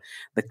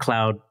the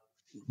Cloud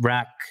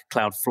Rack,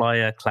 Cloud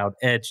Flyer, Cloud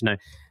Edge.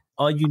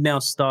 Are you now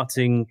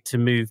starting to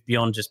move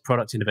beyond just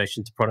product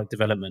innovation to product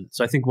development?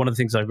 So I think one of the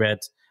things I read,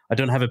 I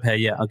don't have a pair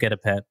yet, I'll get a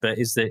pair, but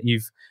is that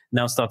you've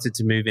now started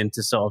to move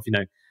into sort of,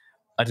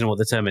 I don't know what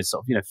the term is,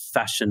 sort of,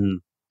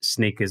 fashion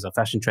sneakers or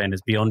fashion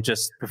trainers beyond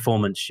just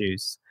performance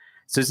shoes.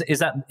 So is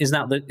that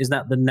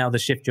now the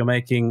shift you're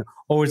making,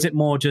 or is it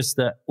more just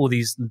that all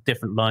these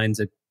different lines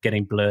are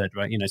getting blurred,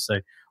 right? So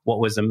what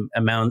was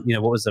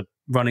what was a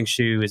running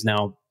shoe is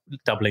now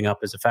doubling up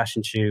as a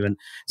fashion shoe. And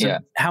so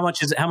how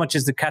much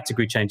is the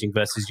category changing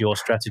versus your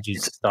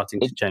strategies starting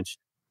to change?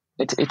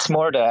 It's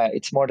more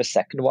the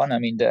second one. I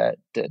mean, the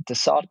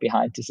thought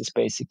behind this is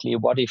basically,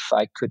 what if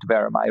I could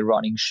wear my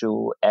running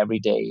shoe every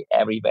day,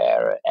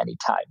 everywhere,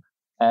 anytime?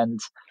 And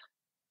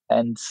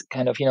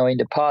kind of, in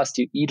the past,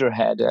 you either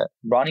had a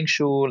running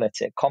shoe, let's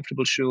say a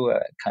comfortable shoe,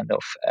 a kind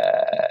of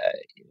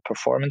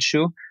performance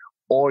shoe,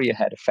 or you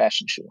had a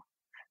fashion shoe.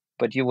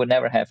 But you would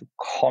never have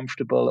a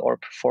comfortable or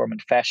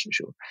performant fashion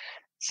shoe.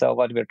 So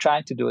what we're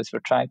trying to do is we're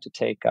trying to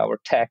take our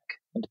tech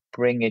and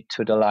bring it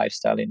to the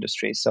lifestyle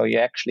industry. So you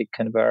actually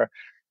can wear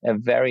a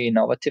very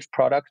innovative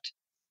product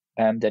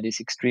that is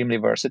extremely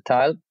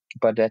versatile,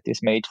 but that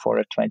is made for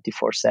a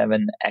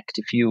 24/7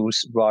 active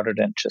use rather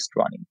than just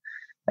running.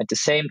 At the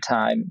same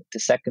time, the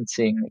second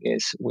thing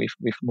is we've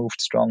moved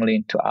strongly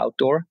into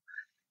outdoor,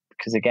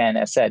 because again,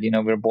 as I said,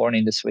 we're born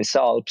in the Swiss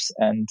Alps,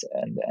 and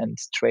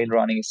trail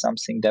running is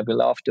something that we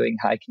love doing.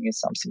 Hiking is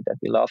something that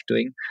we love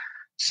doing.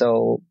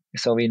 So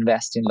we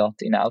invest a lot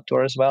in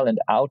outdoor as well, and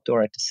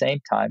outdoor at the same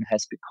time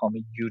has become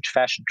a huge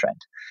fashion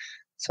trend.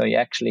 So you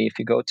actually, if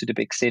you go to the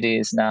big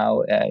cities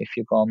now, if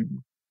you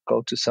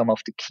go to some of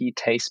the key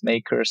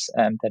tastemakers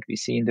that we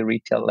see in the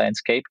retail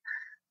landscape,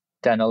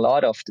 then a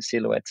lot of the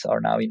silhouettes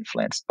are now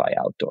influenced by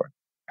outdoor.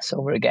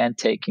 So we're again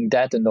taking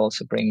that and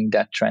also bringing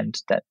that trend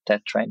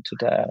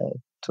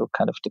to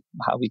kind of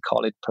how we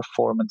call it,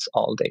 performance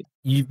all day.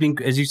 You've been,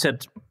 as you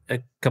said a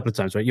couple of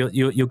times, right?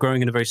 You're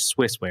growing in a very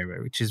Swiss way,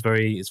 right? Which is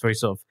it's very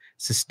sort of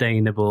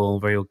sustainable,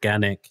 very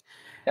organic.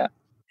 Yeah.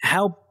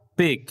 How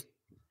big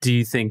do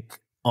you think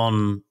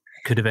On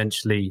could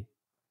eventually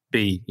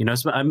be?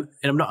 I'm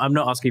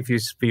not asking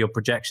for your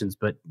projections,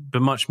 but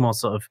much more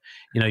sort of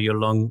your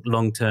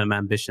long-term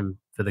ambition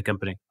for the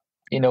company.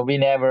 We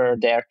never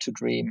dared to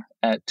dream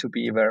to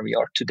be where we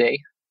are today.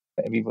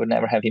 We would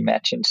never have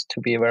imagined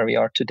to be where we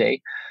are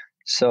today.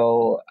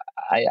 So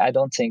I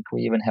don't think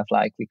we even have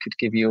we could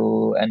give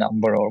you a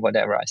number or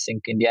whatever. I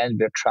think in the end,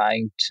 we're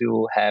trying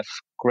to have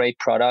great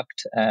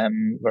product,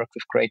 work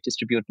with great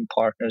distributing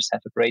partners,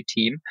 have a great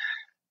team.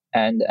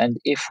 And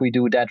if we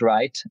do that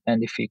right,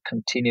 and if we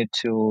continue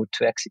to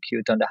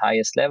execute on the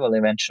highest level,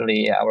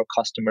 eventually our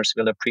customers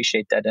will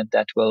appreciate that, and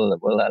that will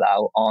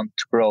allow On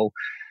to grow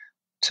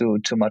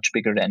to much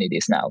bigger than it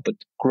is now. But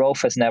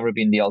growth has never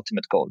been the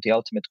ultimate goal. The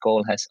ultimate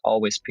goal has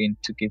always been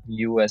to give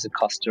you as a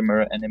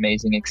customer an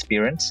amazing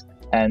experience.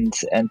 And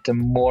the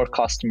more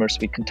customers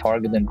we can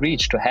target and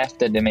reach to have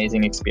that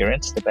amazing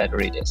experience, the better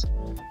it is.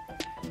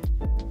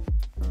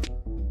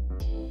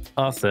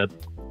 Arthur,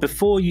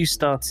 before you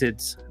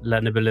started La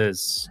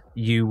Nebuleuse,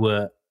 you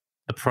were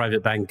a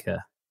private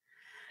banker.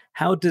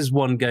 How does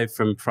one go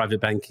from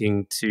private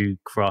banking to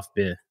craft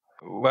beer?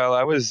 Well,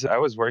 I was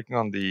working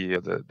on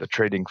the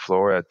trading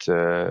floor at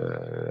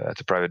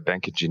a private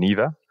bank in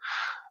Geneva.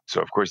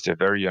 So, of course, they're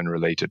very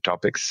unrelated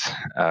topics.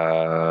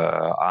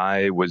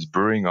 I was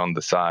brewing on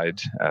the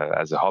side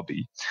as a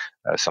hobby,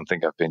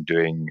 something I've been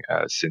doing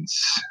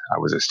since I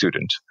was a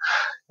student.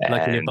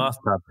 Like in your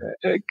bathtub?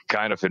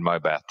 Kind of in my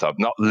bathtub.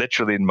 Not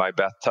literally in my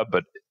bathtub,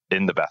 but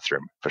in the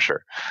bathroom, for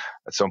sure.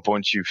 At some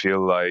point you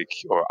feel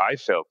or I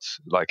felt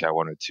like I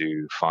wanted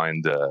to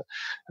find a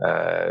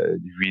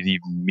really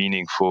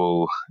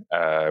meaningful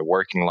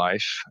working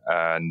life.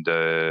 And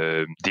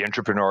the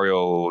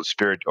entrepreneurial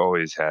spirit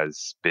always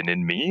has been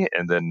in me.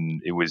 And then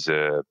it was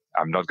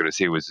I'm not going to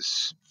say it was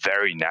a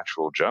very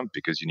natural jump,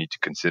 because you need to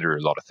consider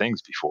a lot of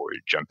things before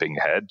jumping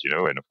ahead,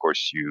 and of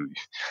course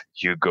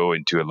you go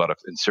into a lot of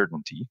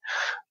uncertainty.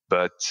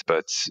 But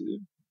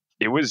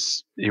it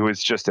was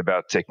just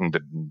about taking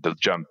the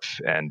jump,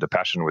 and the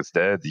passion was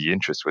there, the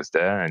interest was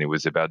there, and it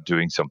was about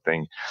doing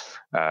something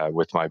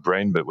with my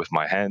brain, but with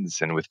my hands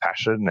and with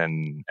passion,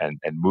 and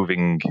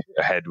moving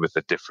ahead with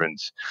a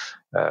different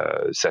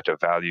set of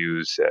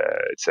values,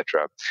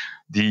 etc.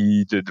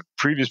 The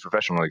previous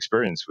professional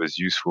experience was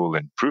useful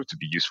and proved to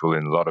be useful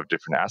in a lot of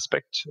different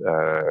aspects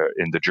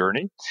in the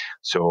journey.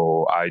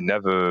 So I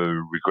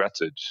never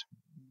regretted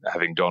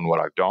having done what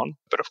I've done,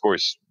 but of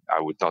course I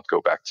would not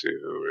go back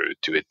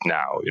to it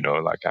now.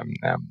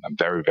 I'm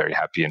very, very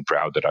happy and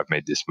proud that I've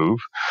made this move.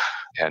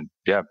 And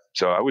yeah,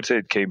 so I would say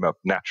it came up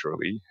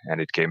naturally,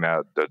 and it came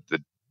out that the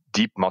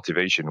deep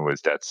motivation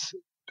was that's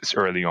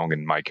early on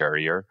in my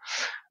career.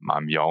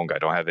 I'm young. I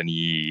don't have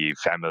any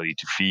family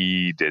to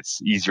feed.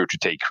 It's easier to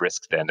take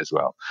risks then as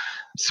well.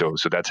 So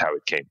that's how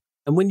it came.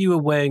 And when you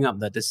were weighing up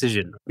that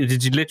decision,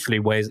 did you literally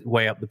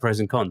weigh up the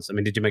pros and cons? I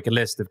mean, did you make a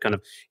list of kind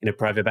of,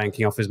 private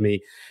banking offers me,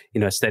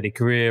 a steady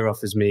career,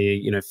 offers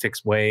me,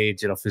 fixed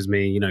wage, it offers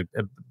me,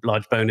 a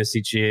large bonus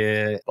each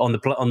year. On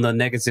the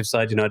negative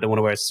side, I don't want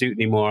to wear a suit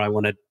anymore. I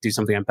want to do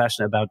something I'm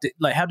passionate about.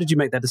 How did you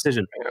make that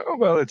decision?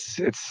 Well, it's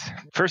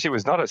first, it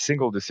was not a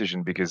single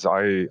decision, because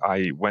I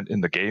went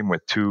in the game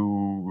with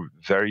two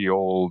very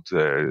old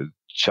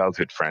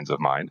childhood friends of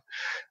mine.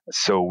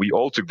 So we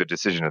all took the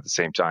decision at the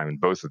same time, and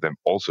both of them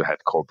also had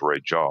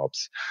corporate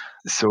jobs.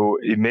 So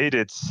it made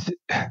it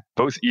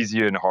both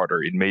easier and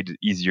harder. It made it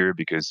easier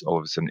because all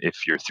of a sudden,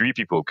 if you're three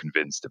people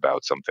convinced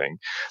about something,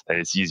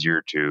 then it's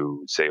easier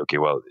to say, okay,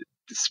 well,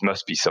 this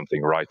must be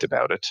something right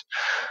about it.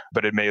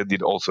 But it made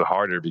it also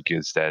harder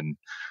because then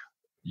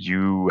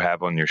you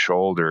have on your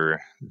shoulder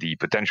the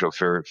potential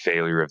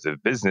failure of the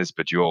business,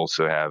 but you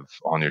also have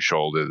on your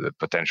shoulder the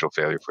potential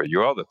failure for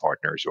your other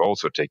partners who are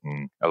also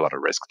taking a lot of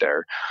risk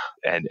there.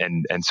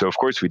 And so, of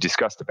course, we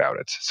discussed about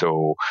it.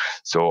 So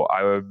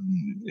I,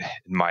 in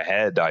my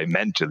head, I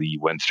mentally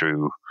went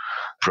through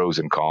pros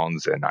and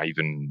cons. And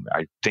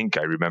I think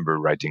I remember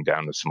writing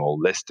down a small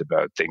list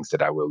about things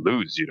that I will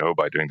lose,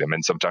 by doing them.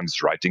 And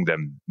sometimes writing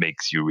them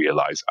makes you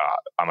realize,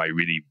 am I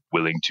really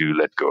willing to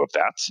let go of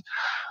that?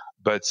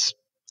 But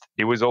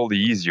it was all the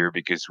easier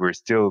because we're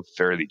still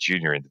fairly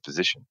junior in the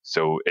position.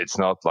 So it's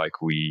not like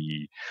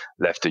we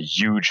left a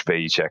huge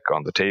paycheck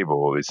on the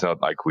table. It's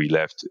not like we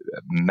left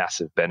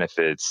massive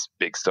benefits,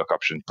 big stock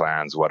option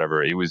plans,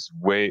 whatever. It was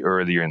way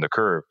earlier in the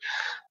curve.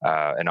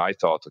 And I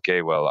thought,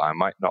 okay, well, I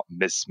might not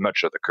miss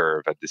much of the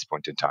curve at this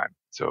point in time.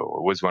 So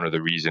it was one of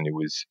the reasons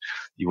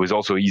it was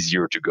also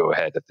easier to go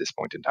ahead at this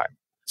point in time.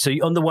 So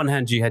on the one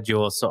hand, you had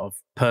your sort of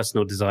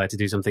personal desire to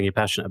do something you're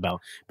passionate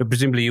about, but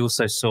presumably you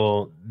also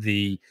saw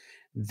the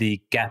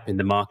gap in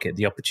the market,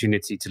 the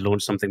opportunity to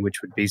launch something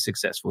which would be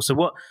successful.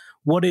 So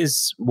what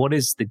is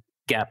the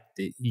gap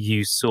that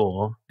you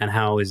saw, and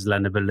how is La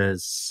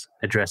Nebuleuse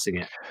addressing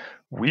it?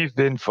 We've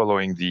been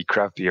following the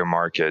craft beer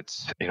market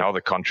in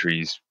other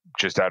countries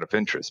just out of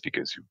interest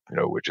because,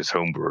 we're just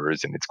home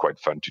brewers and it's quite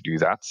fun to do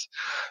that.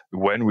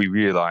 When we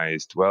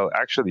realized, well,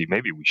 actually,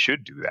 maybe we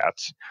should do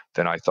that,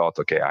 then I thought,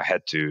 okay, I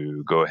had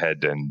to go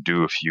ahead and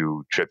do a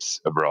few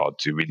trips abroad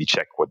to really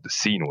check what the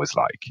scene was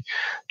like,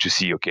 to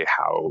see, okay,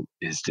 how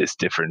is this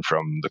different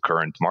from the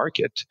current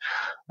market?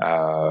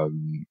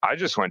 I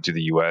just went to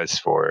the US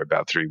for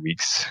about 3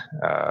 weeks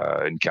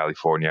in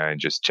California and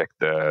just checked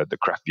the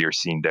craft beer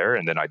scene there.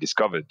 And then I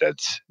discovered that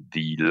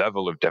the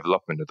level of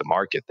development of the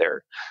market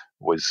there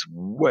was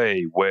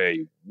way,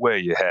 way,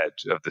 way ahead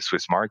of the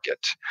Swiss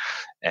market.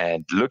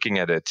 And looking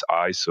at it,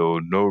 I saw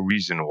no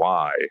reason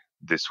why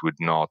this would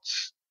not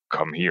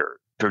come here.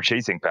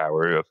 Purchasing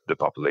power of the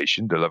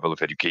population, the level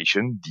of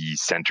education, the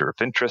center of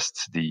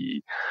interest,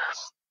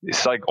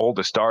 it's like all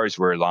the stars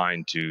were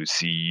aligned to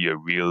see a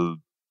real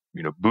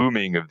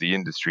booming of the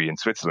industry in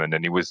Switzerland,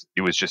 and it was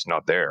just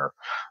not there.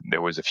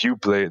 There were a few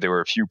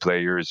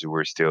players who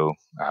were still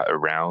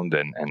around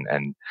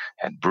and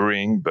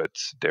brewing, but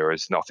there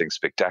was nothing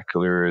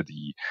spectacular.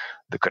 The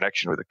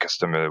connection with the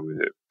customer was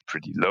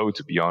pretty low,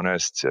 to be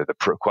honest. The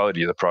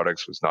quality of the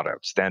products was not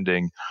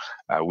outstanding.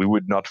 We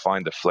would not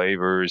find the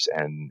flavors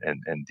and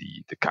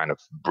the kind of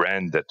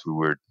brand that we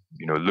were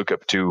look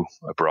up to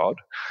abroad.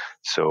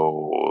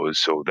 So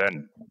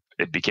then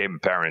it became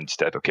apparent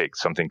that, okay,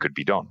 something could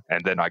be done.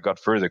 And then I got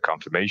further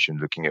confirmation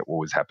looking at what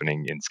was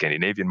happening in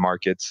Scandinavian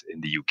markets, in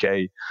the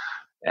UK.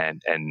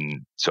 And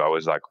so I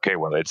was like, okay,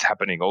 well, it's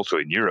happening also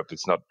in Europe.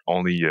 It's not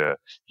only a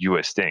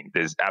US thing.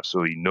 There's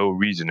absolutely no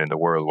reason in the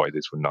world why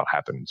this would not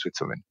happen in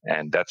Switzerland.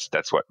 And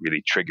that's what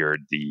really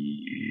triggered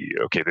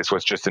okay, this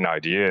was just an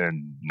idea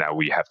and now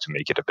we have to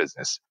make it a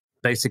business.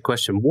 Basic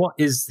question. What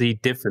is the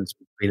difference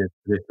between a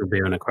traditional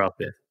beer and a craft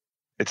beer?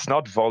 It's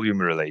not volume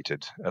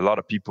related. A lot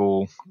of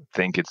people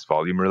think it's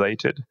volume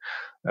related.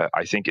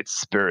 I think it's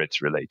spirit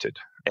related.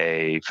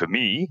 For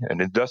me,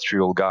 an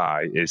industrial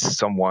guy is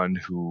someone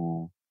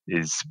who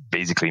is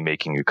basically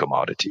making a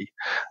commodity.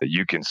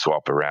 You can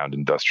swap around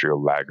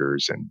industrial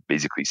lagers and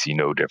basically see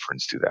no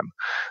difference to them.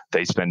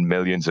 They spend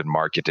millions in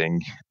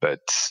marketing,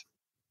 but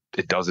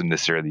it doesn't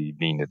necessarily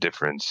mean a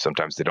difference.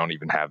 Sometimes they don't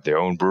even have their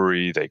own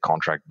brewery. They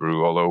contract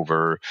brew all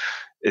over.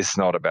 It's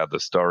not about the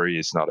story.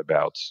 It's not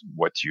about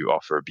what you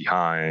offer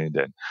behind.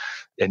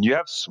 And you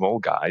have small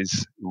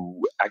guys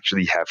who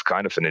actually have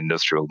kind of an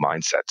industrial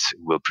mindset,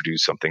 who will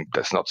produce something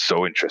that's not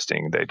so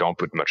interesting. They don't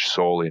put much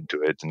soul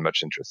into it and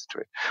much interest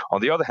into it.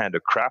 On the other hand, a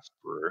craft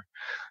brewer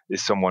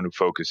is someone who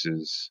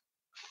focuses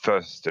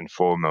first and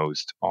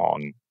foremost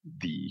on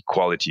the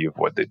quality of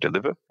what they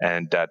deliver.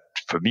 And that,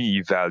 for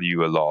me,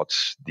 value a lot.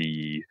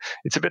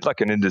 It's a bit like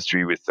an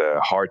industry with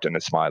a heart and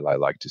a smile, I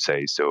like to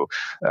say. So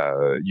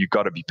you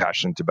got to be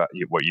passionate about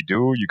what you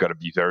do. You got to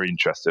be very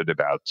interested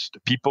about the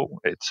people.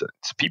 It's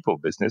a people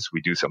business.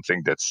 We do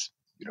something that's,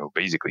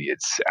 basically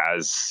it's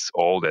as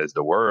old as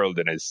the world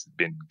and has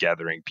been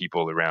gathering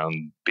people around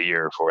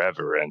beer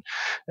forever.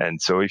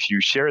 And so if you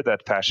share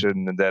that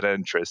passion and that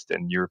interest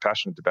and you're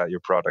passionate about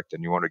your product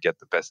and you want to get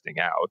the best thing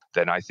out,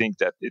 then I think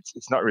that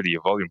it's not really a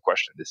volume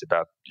question. It's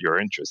about your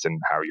interest and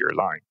how you're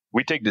aligned.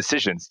 We take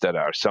decisions that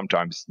are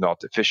sometimes not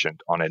efficient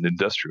on an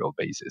industrial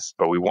basis,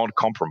 but we won't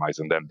compromise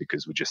on them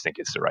because we just think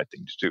it's the right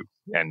thing to do.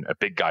 And a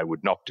big guy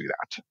would not do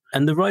that.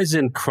 And the rise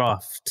in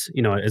craft,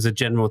 as a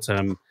general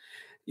term,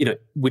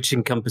 which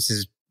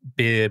encompasses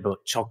beer, but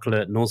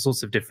chocolate and all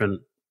sorts of different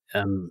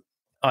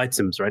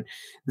items, right?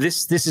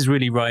 This is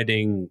really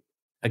riding,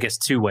 I guess,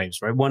 two waves,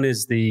 right? One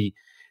is the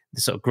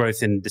sort of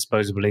growth in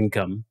disposable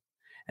income,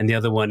 and the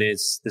other one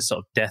is the sort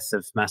of death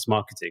of mass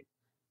marketing.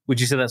 Would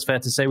you say that's fair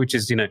to say? Which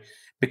is,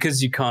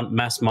 because you can't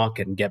mass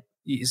market and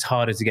it's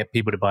harder to get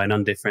people to buy an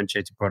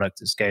undifferentiated product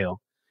at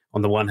scale.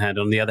 on the one hand.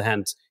 On the other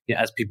hand,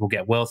 as people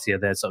get wealthier,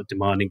 they're sort of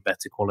demanding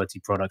better quality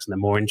products, and they're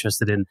more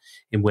interested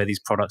in where these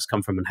products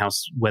come from and how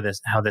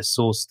they're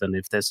sourced and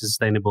if they're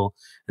sustainable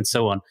and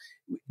so on.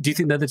 Do you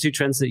think they're the two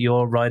trends that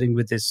you're riding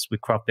with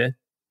craft beer?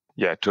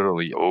 Yeah,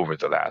 totally. Over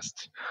the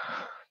last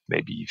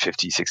maybe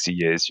 50, 60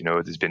 years,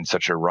 there's been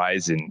such a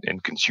rise in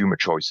consumer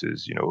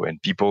choices,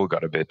 and people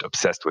got a bit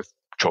obsessed with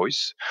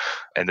choice.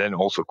 And then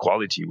also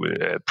quality,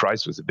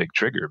 price was a big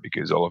trigger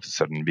because all of a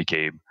sudden it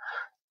became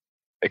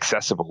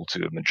accessible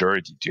to a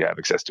majority to have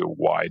access to a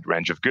wide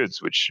range of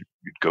goods, which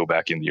you'd go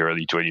back in the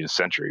early 20th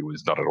century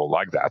was not at all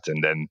like that.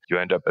 And then you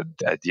end up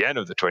at the end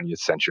of the 20th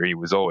century, it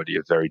was already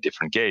a very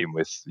different game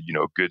with,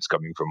 goods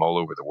coming from all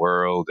over the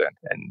world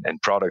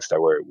and products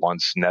that were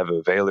once never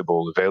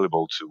available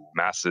to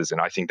masses. And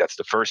I think that's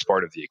the first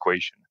part of the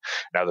equation.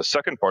 Now, the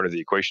second part of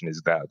the equation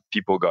is that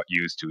people got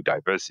used to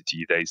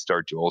diversity. They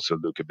start to also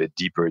look a bit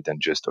deeper than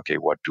just, okay,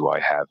 what do I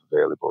have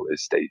available?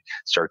 They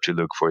start to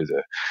look for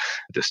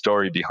the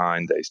story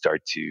behind. They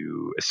start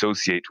to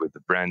associate with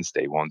the brands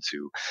they want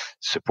to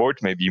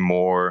support, maybe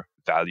more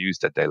values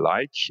that they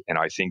like. And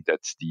I think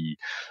that's the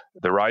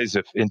rise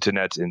of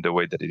internet in the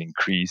way that it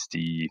increased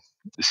the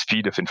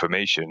speed of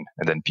information,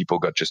 and then people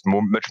got just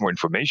much more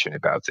information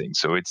about things.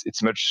 So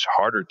it's much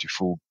harder to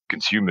fool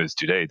consumers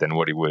today than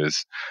what it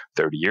was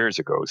 30 years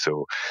ago.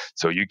 So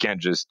you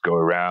can't just go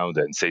around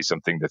and say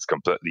something that's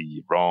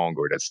completely wrong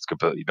or that's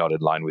completely not in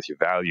line with your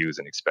values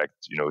and expect,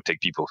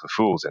 take people for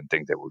fools and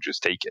think they will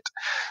just take it.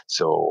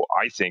 So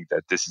I think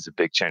that this is a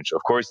big change.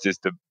 Of course,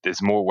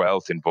 there's more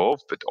wealth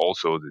involved, but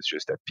also there's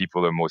just that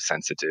people are more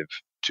sensitive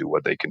to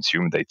what they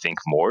consume. They think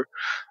more.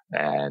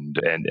 And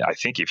I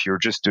think if you're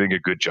just doing a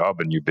good job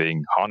and you're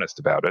being honest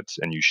about it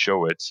and you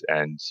show it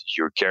and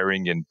you're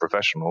caring and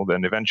professional,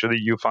 then eventually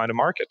you find a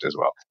market as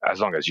well. As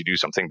long as you do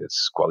something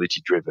that's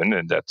quality driven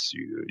and that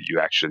you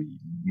actually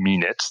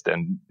mean it,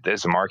 then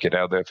there's a market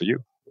out there for you.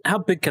 How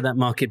big can that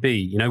market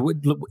be?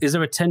 Is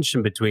there a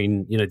tension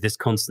between, this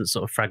constant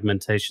sort of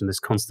fragmentation, this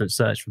constant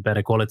search for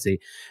better quality,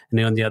 and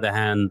then on the other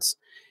hand,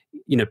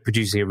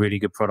 producing a really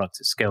good product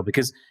at scale?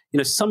 Because,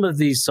 some of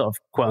these sort of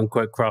quote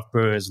unquote craft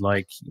brewers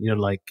like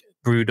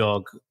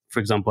Brewdog, for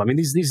example, I mean,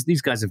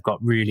 these guys have got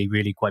really,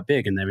 really quite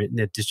big and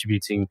they're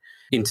distributing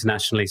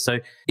internationally. So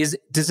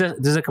does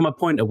there come a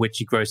point at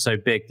which you grow so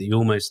big that you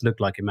almost look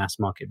like a mass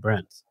market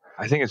brand?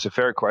 I think it's a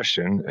fair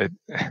question.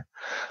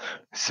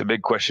 It's a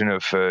big question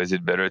of is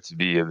it better to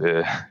be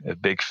a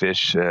big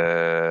fish in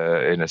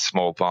a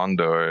small pond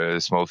or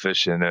a small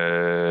fish in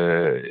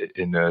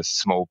a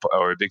small,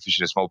 or a big fish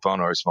in a small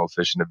pond or a small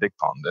fish in a big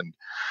pond? And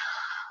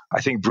I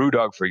think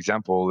Brewdog, for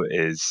example,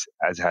 has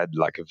had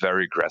like a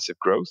very aggressive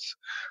growth.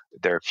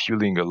 They're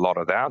fueling a lot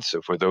of that.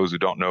 So for those who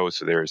don't know,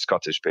 so they're a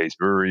Scottish-based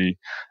brewery.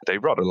 They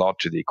brought a lot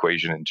to the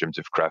equation in terms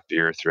of craft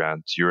beer throughout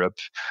Europe.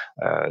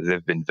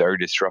 They've been very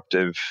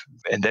disruptive,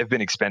 and they've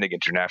been expanding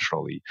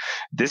internationally.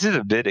 This is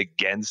a bit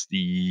against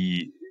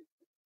the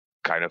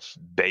kind of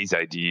base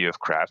idea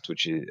of craft,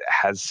 which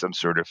has some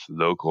sort of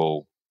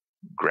local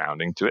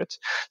grounding to it.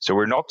 So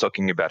we're not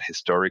talking about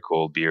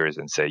historical beers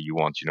and say you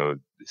want,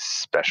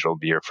 special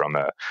beer from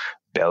a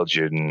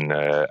Belgian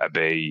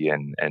abbey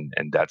and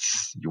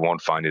that's, you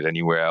won't find it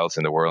anywhere else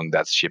in the world, and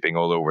that's shipping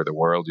all over the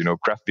world.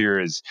 Craft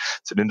beer it's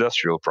an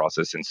industrial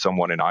process, and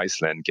someone in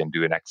Iceland can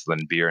do an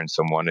excellent beer and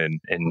someone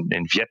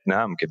in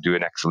Vietnam can do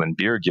an excellent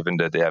beer, given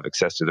that they have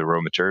access to the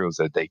raw materials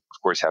that they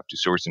of course have to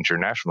source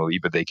internationally,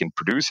 but they can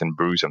produce and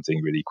brew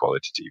something really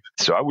qualitative.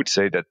 So I would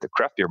say that the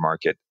craft beer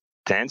market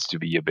tends to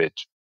be a bit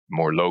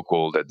more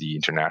local than the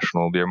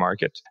international beer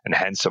market. And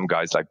hence some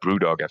guys like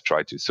Brewdog have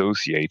tried to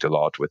associate a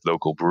lot with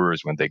local brewers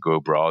when they go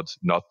abroad,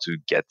 not to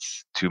get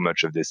too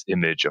much of this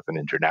image of an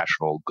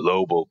international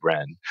global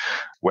brand.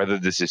 Whether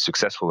this is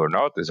successful or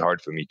not is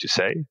hard for me to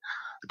say.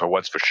 But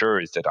what's for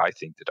sure is that I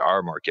think that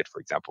our market,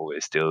 for example,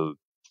 is still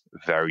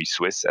very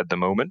Swiss at the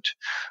moment,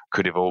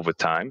 could evolve with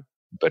time.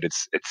 But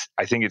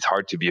I think it's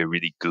hard to be a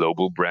really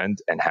global brand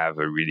and have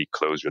a really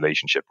close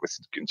relationship with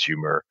the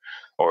consumer.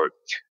 Or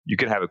you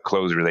can have a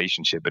close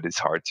relationship, but it's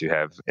hard to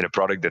have in a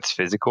product that's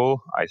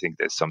physical. I think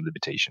there's some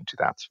limitation to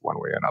that one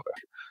way or another.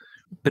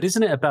 But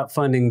isn't it about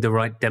finding the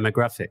right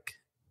demographic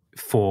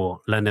for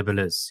La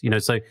Nebuleuse?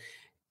 So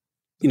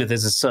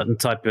there's a certain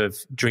type of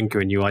drinker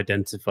and you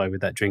identify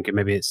with that drinker.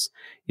 Maybe it's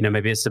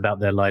about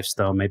their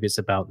lifestyle, maybe it's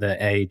about their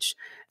age.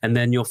 And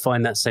then you'll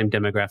find that same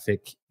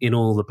demographic in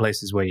all the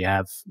places where you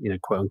have,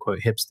 quote unquote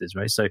hipsters,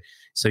 right? So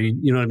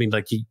you know what I mean?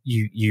 Like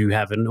you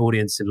have an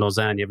audience in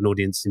Lausanne, you have an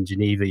audience in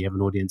Geneva, you have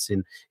an audience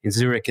in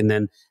Zurich, and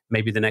then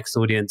maybe the next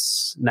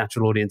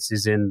natural audience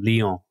is in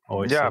Lyon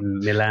or it's in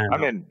Milan. I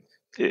mean,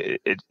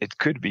 it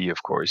could be,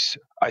 of course.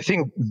 I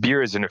think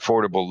beer is an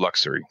affordable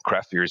luxury.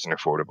 Craft beer is an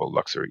affordable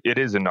luxury. It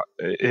is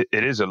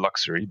a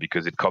luxury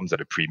because it comes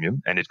at a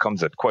premium, and it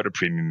comes at quite a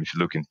premium if you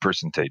look in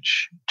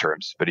percentage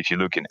terms. But if you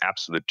look in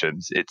absolute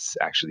terms, it's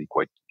actually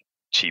quite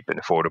cheap and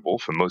affordable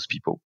for most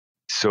people.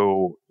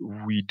 So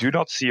we do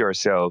not see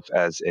ourselves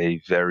as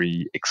a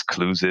very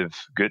exclusive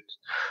good.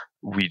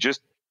 We just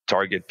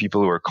target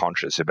people who are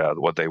conscious about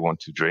what they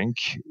want to drink,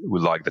 who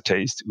like the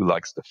taste, who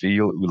likes the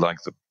feel, who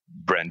likes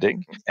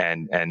branding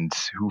and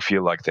who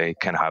feel like they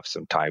can have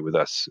some tie with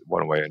us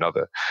one way or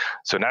another.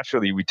 So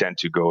naturally, we tend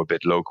to go a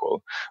bit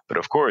local. But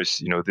of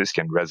course, this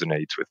can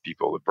resonate with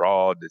people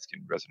abroad. This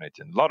can resonate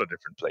in a lot of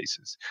different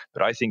places.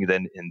 But I think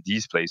then in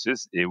these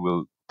places, it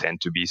will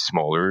tend to be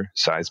smaller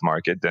size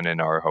market than in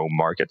our home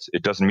market.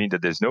 It doesn't mean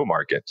that there's no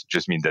market. It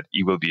just means that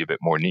it will be a bit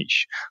more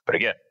niche. But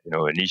again,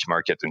 a niche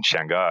market in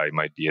Shanghai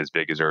might be as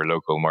big as our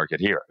local market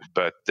here.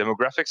 But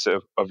demographics are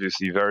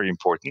obviously very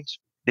important.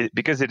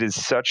 Because it is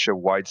such a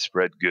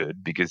widespread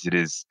good, because it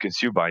is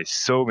consumed by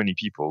so many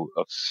people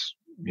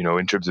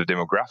in terms of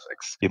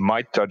demographics, it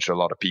might touch a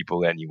lot of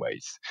people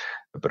anyways.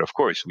 But of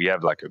course, we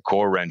have like a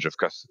core range of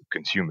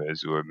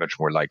consumers who are much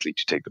more likely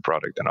to take the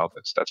product than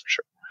others, that's for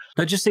sure.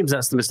 It just seems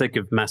that's the mistake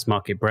of mass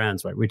market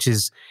brands, right? Which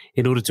is,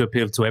 in order to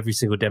appeal to every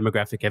single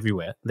demographic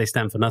everywhere, they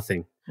stand for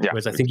nothing. Yeah.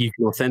 Whereas I think you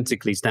can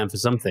authentically stand for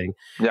something.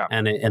 Yeah.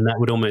 And that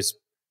would almost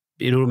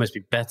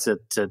be better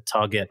to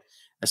target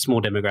a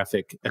small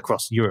demographic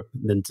across Europe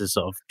than to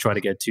sort of try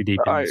to get too deep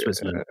in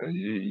Switzerland.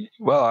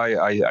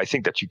 I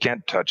think that you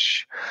can't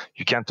touch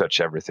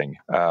everything,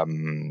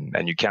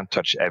 and you can't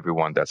touch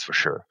everyone. That's for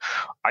sure.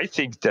 I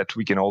think that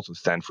we can also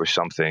stand for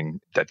something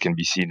that can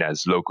be seen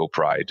as local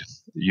pride.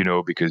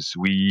 Because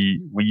we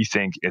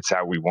think it's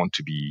how we want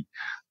to be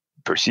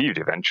perceived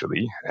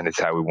eventually, and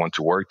it's how we want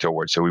to work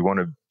towards. So we want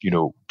to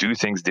do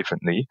things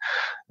differently,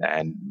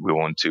 and we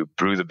want to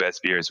brew the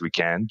best beers we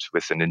can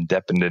with an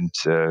independent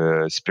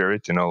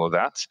spirit and all of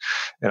that.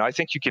 And I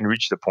think you can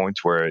reach the point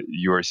where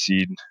you are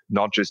seen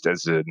not just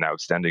as an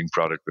outstanding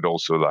product, but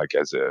also like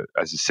as a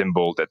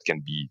symbol that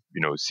can be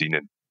seen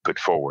and put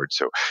forward.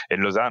 So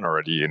in Lausanne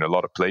already, in a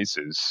lot of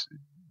places,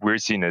 we're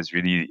seen as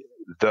really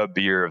the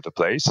beer of the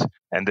place,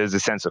 and there's a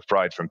sense of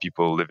pride from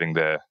people living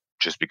there,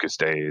 just because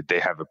they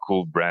have a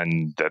cool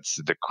brand, that's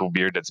the cool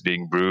beer that's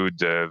being brewed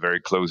very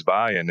close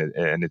by, and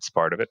it's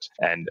part of it.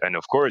 And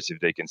of course,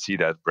 if they can see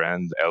that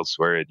brand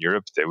elsewhere in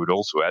Europe, they would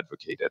also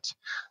advocate it.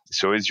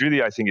 So it's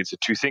really, I think it's a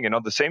two thing. And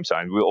on the same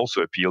time, we'll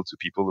also appeal to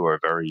people who are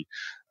very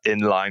in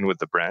line with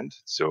the brand.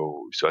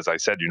 So as I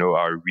said,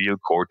 our real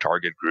core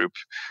target group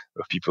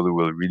of people who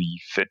will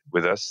really fit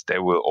with us, they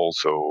will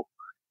also,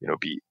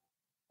 be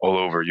all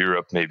over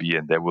Europe maybe,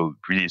 and they will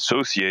really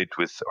associate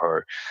with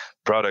our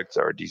product,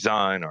 our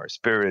design, our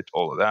spirit,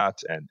 all of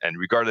that. And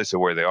regardless of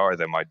where they are,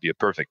 there might be a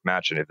perfect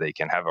match. And if they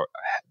can have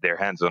their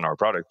hands on our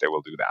product, they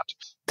will do that.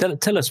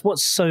 Tell us,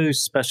 what's so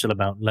special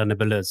about La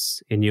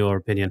Nebuleuse, in your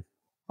opinion?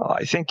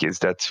 I think is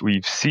that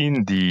we've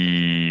seen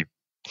we've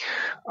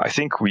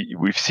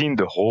seen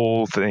the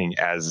whole thing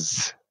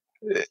as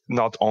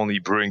not only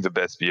brewing the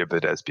best beer,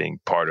 but as being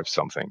part of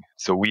something.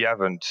 So we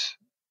haven't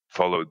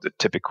followed the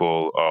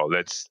typical,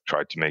 let's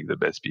try to make the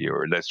best beer,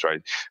 or let's try.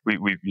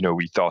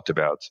 We thought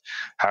about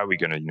how we're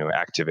going to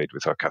activate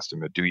with our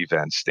customer, do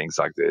events, things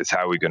like this. How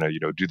are we going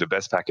to do the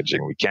best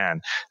packaging we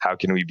can? How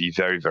can we be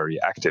very, very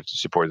active to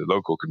support the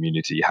local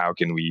community? How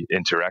can we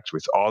interact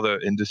with other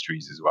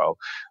industries as well?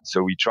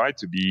 So we try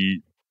to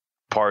be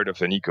part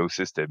of an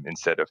ecosystem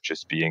instead of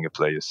just being a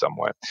player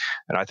somewhere.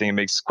 And I think it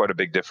makes quite a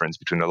big difference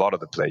between a lot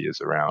of the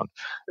players around.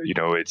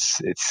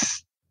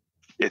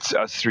 It's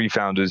us three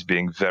founders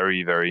being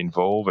very, very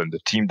involved, and the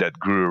team that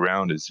grew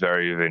around is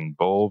very, very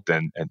involved.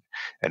 And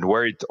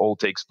where it all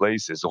takes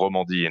place is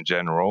Romandie in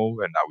general,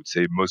 and I would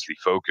say mostly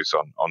focus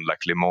on La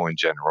Clément in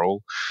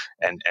general.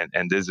 And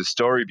there's a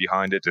story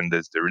behind it, and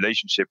there's the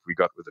relationship we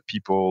got with the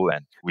people,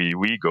 and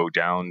we go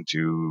down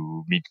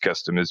to meet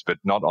customers, but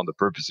not on the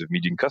purpose of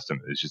meeting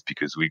customers. It's just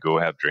because we go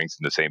have drinks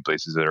in the same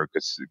places that our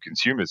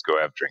consumers go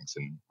have drinks,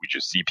 and we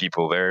just see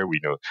people there.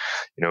 We know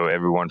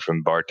everyone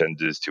from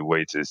bartenders to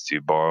waiters to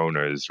bar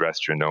owners,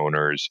 restaurant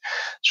owners,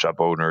 shop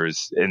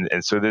owners. And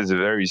so there's a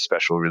very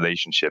special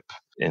relationship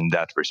in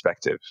that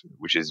perspective,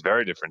 which is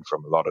very different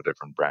from a lot of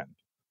different brands.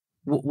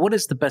 What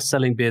is the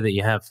best-selling beer that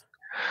you have?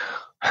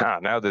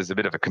 Now there's a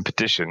bit of a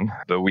competition,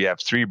 but we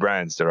have three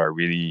brands that are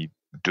really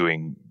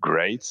doing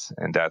great,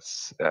 and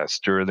that's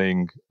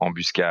Sterling,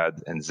 Embuscade,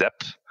 and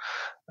Zepp.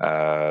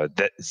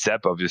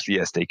 Zepp obviously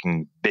has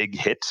taken big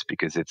hits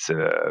because it's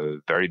a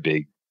very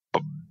big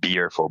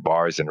beer for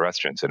bars and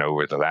restaurants, and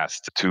over the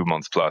last 2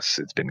 months plus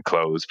it's been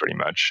closed pretty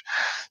much,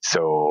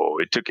 so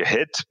it took a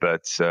hit.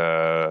 But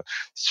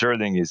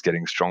Sterling is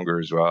getting stronger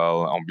as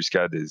well.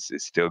 Embuscade is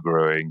still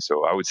growing.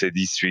 So I would say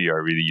these three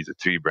are really the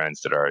three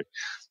brands they're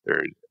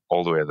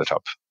all the way at the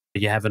top.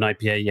 You have an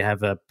IPA, you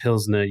have a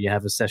Pilsner, you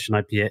have a session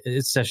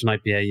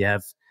IPA, you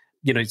have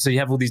so you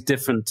have all these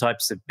different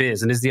types of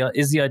beers. And is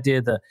the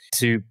idea that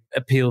to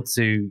appeal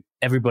to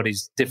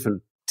everybody's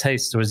different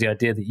tastes, or is the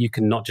idea that you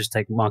can not just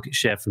take market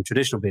share from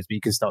traditional beers, but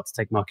you can start to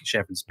take market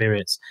share from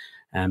spirits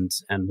and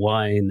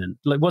wine? And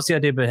what's the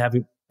idea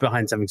behind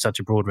having such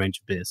a broad range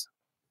of beers?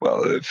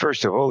 Well,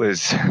 first of all, it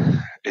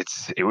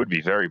would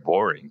be very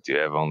boring to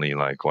have only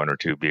like one or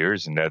two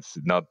beers, and that's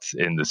not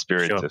in the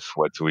spirit Sure. of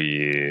what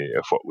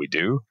we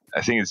do.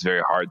 I think it's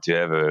very hard to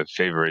have a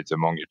favorite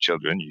among your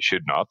children. You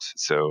should not.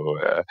 So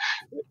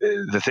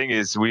the thing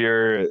is,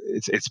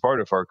 it's part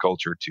of our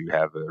culture to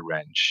have a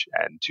range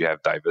and to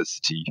have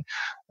diversity,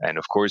 and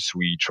of course,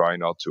 we try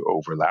not to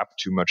overlap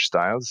too much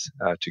styles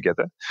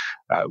together.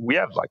 We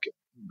have like a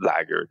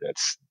lager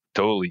that's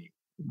totally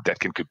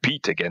that can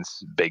compete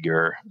against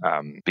bigger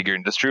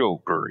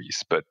industrial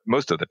breweries, but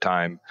most of the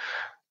time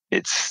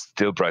it's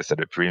still priced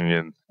at a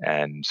premium,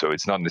 and so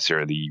it's not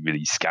necessarily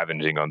really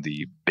scavenging on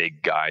the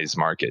big guys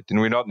market, and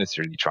we're not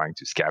necessarily trying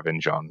to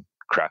scavenge on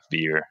craft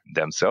beer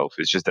themselves.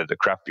 It's just that the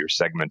craft beer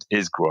segment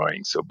is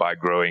growing, so by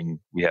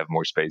growing we have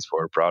more space for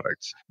our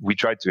products. We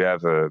try to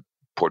have a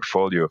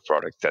portfolio of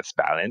products that's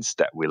balanced,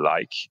 that we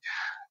like,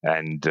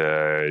 and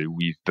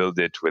we've built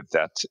it with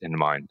that in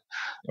mind.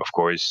 Of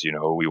course,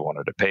 we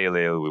wanted a pale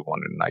ale, we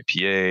wanted an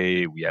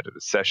IPA, we added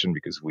a session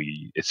because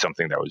it's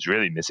something that was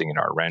really missing in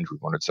our range. We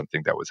wanted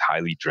something that was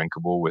highly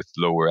drinkable with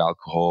lower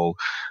alcohol.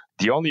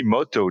 The only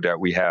motto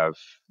that we have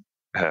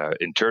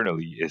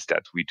internally is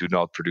that we do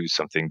not produce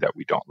something that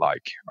we don't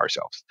like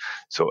ourselves.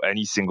 So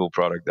any single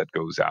product that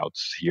goes out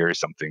here is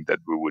something that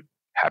we would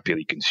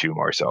happily consume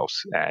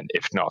ourselves, and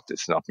if not,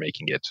 it's not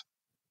making it.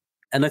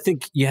 And I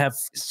think you have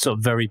sort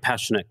of very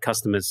passionate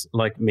customers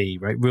like me,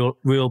 right?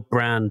 Real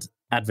brand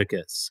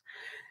advocates.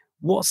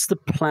 What's the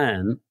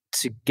plan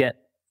to get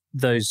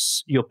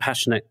your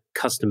passionate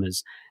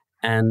customers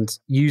and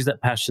use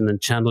that passion and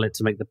channel it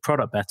to make the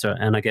product better?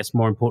 And I guess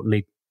more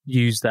importantly,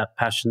 use that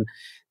passion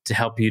to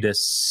help you to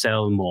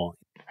sell more.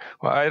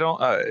 Well,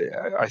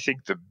 I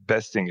think the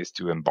best thing is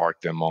to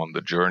embark them on the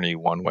journey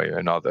one way or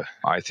another.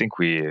 I think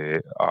we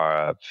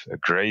are a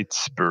great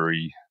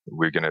brewery.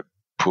 We're going to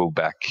pull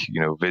back,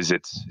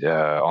 visits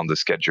on the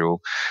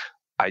schedule,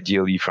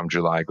 ideally from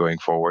July going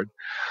forward.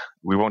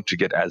 We want to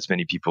get as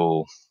many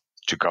people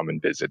to come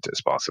and visit as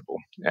possible.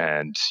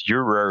 And you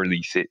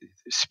rarely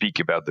speak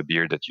about the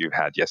beer that you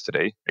had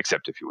yesterday,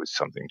 except if it was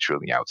something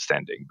truly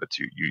outstanding. But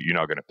you're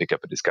not going to pick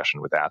up a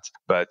discussion with that.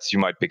 But you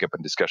might pick up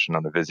a discussion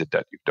on a visit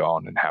that you've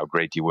done and how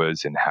great he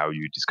was and how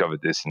you discovered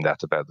this and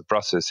that about the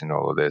process and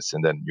all of this.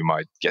 And then you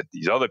might get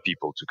these other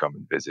people to come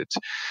and visit.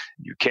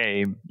 You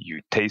came, you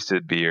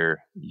tasted beer,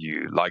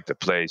 you liked the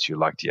place, you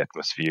liked the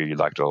atmosphere, you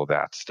liked all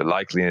that. The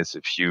likeliness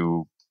of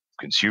you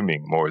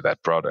consuming more of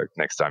that product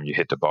next time you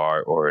hit the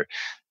bar, or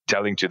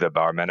telling to the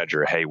bar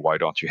manager, hey, why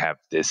don't you have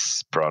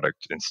this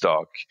product in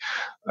stock?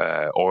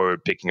 Or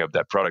picking up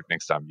that product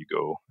next time you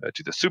go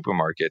to the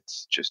supermarket,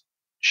 just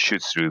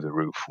shoots through the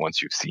roof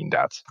once you've seen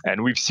that.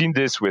 And we've seen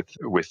this with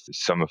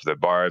some of the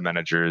bar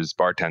managers,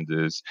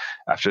 bartenders,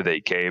 after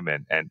they came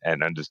and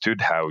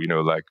understood how,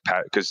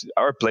 because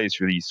our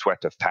place really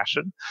sweat of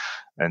passion.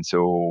 And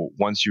so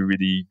once you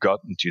really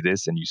got into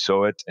this and you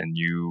saw it and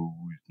you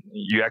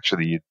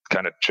actually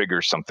kind of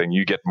trigger something,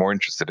 you get more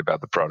interested about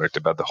the product,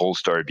 about the whole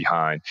story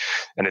behind.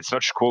 And it's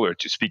much cooler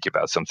to speak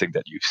about something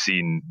that you've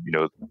seen,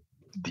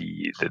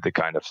 the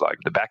kind of like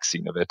the back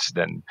scene of it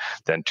than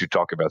to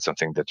talk about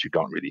something that you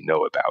don't really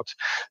know about.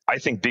 I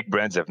think big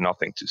brands have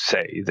nothing to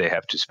say. They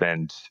have to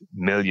spend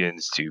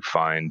millions to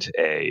find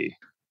a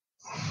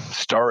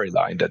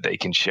storyline that they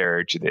can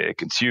share to their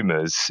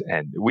consumers,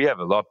 and we have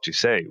a lot to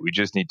say. We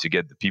just need to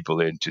get the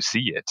people in to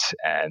see it,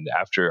 and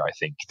after, I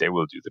think they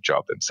will do the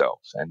job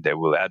themselves and they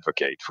will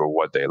advocate for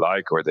what they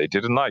like or they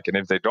didn't like. And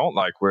if they don't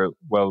like, we're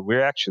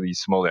actually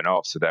small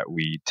enough so that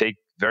we take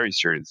very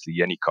seriously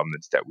any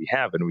comments that we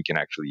have, and we can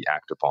actually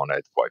act upon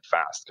it quite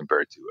fast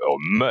compared to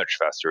much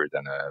faster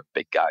than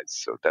big guys.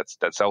 So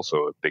that's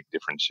also a big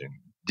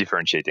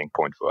differentiating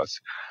point for us.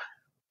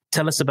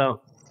 Tell us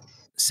about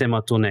C'est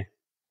ma tournée.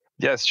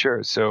 Yes,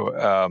 sure. So,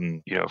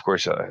 of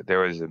course, there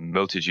was a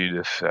multitude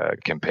of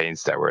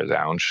campaigns that were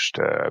launched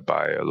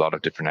by a lot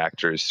of different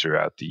actors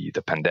throughout the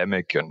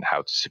pandemic, on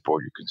how to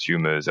support your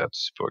consumers, how to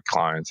support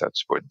clients, how to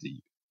support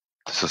the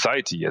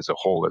society as a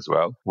whole as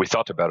well. We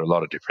thought about a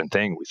lot of different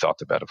things. We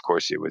thought about, of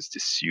course, it was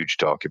this huge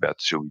talk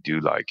about should we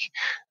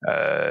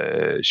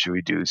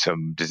do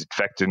some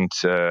disinfectant,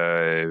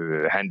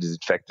 hand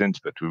disinfectant,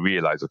 but we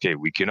realized, okay,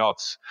 we can't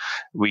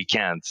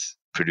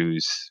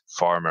produce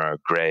pharma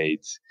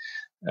grade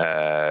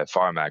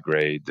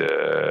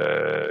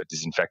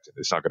disinfectant.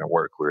 It's not going to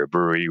work. We're a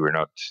brewery, we're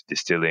not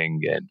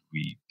distilling, and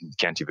we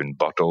can't even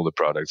bottle the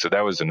product. So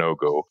that was a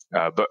no-go.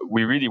 But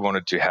we really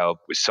wanted to help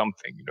with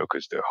something,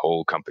 because the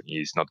whole company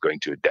is not going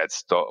to a dead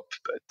stop,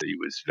 but it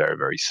was very,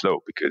 very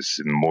slow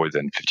because more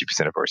than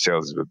 50% of our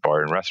sales is with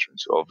bar and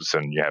restaurants. So all of a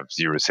sudden you have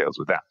zero sales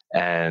with that.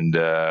 And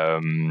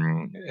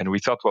we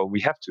thought, well, we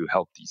have to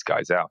help these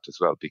guys out as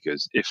well,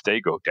 because if they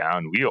go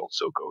down, we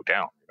also go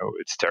down.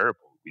 It's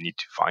terrible. We need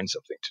to find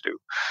something to do.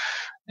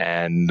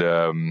 And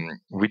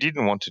we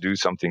didn't want to do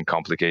something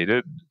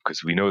complicated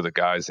because we know the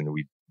guys and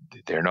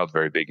they're not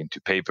very big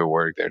into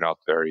paperwork.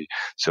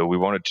 So we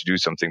wanted to do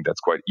something that's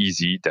quite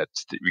easy, that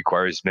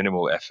requires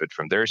minimal effort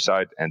from their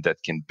side, and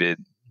that can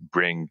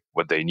bring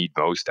what they need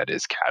most, that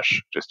is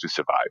cash, just to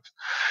survive.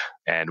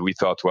 And we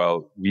thought,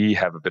 well, we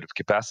have a bit of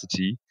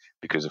capacity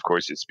because, of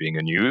course, it's being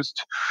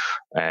unused,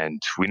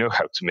 and we know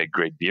how to make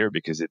great beer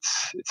because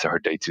it's our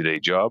day-to-day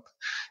job,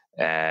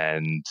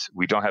 and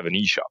we don't have an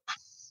e-shop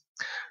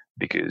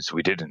because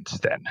we didn't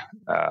then.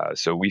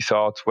 So we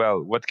thought, well,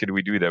 what could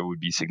we do that would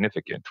be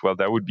significant? Well,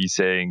 that would be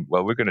saying,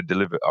 well, we're going to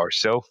deliver our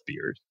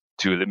self-beer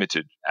to a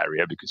limited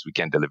area because we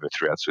can't deliver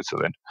throughout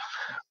Switzerland.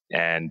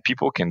 And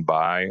people can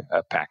buy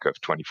a pack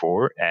of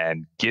 24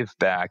 and give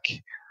back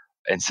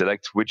and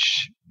select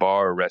which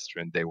bar or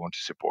restaurant they want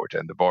to support.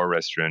 And the bar or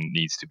restaurant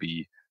needs to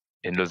be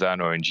in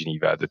Lausanne or in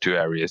Geneva, the two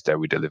areas that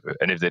we deliver.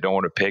 And if they don't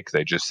want to pick,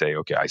 they just say,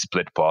 okay, I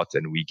split pot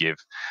and we give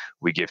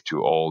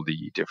to all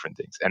the different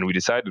things. And we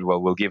decided,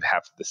 well, we'll give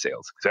half of the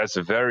sales. So that's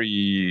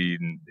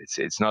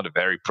it's not a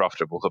very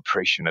profitable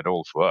operation at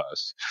all for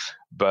us.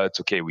 But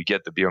okay, we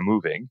get the beer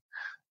moving.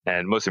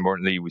 And most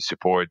importantly, we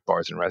support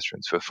bars and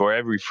restaurants. So for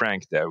every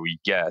franc that we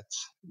get,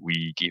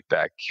 we give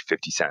back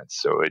 50 cents.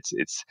 So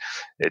it's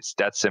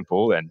that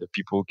simple, and the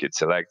people can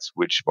select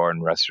which bar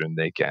and restaurant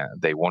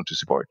they want to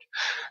support.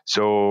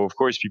 So of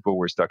course, people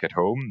were stuck at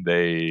home;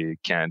 they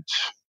can't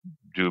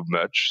do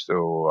much.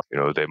 So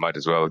they might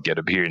as well get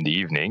a beer in the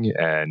evening,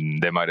 and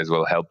they might as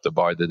well help the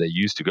bar that they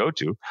used to go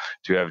to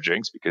have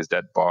drinks, because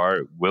that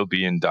bar will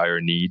be in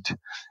dire need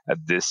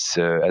at this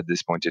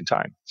point in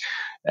time.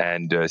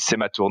 And c'est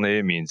ma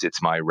tournée means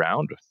it's my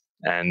round.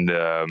 And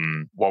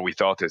what we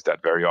thought is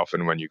that very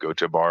often when you go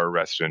to a bar or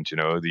restaurant,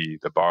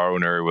 the bar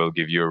owner will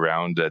give you a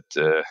round at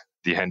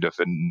the end of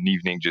an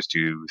evening just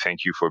to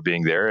thank you for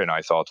being there. And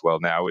I thought, well,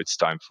 now it's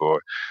time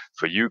for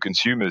you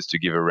consumers to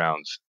give a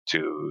round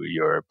to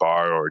your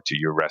bar or to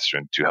your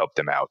restaurant to help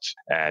them out.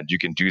 And you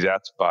can do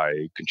that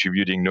by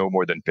contributing no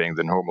more than paying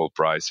the normal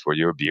price for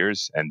your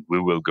beers. And we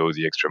will go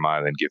the extra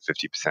mile and give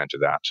 50%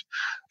 of that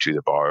to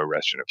the bar or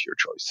restaurant of your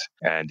choice.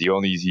 And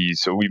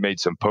so we made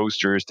some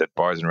posters that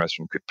bars and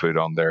restaurants could put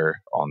on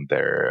their on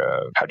their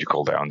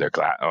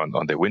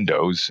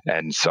windows,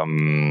 and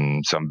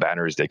some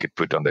banners they could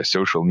put on their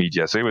social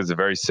media. So it was a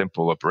very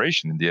simple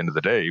operation. At the end of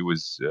the day, it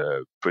was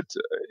put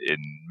in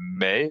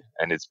May,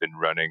 and it's been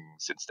running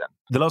since then.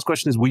 The last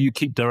question is, will you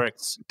keep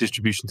direct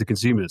distribution to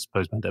consumers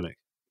post-pandemic?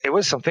 It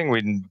was something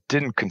we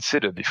didn't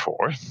consider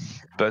before,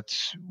 but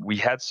we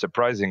had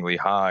surprisingly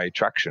high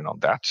traction on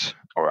that.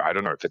 Or I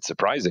don't know if it's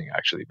surprising,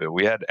 actually, but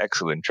we had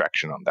excellent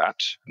traction on that.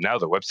 Now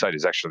the website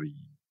is actually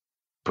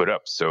put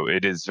up. So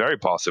it is very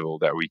possible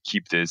that we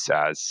keep this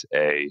as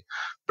a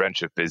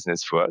branch of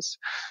business for us.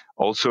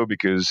 Also,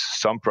 because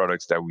some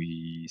products that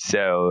we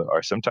sell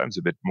are sometimes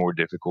a bit more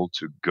difficult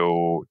to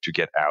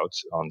get out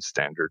on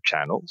standard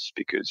channels,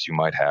 because you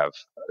might have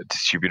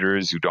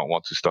distributors who don't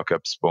want to stock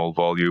up small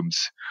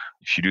volumes.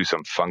 If you do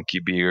some funky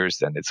beers,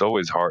 then it's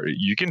always hard.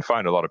 You can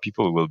find a lot of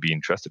people who will be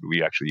interested.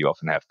 We actually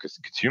often have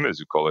consumers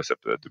who call us up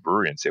at the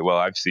brewery and say, well,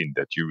 I've seen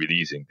that you're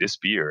releasing this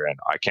beer and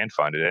I can't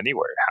find it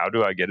anywhere. How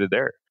do I get it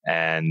there?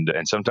 And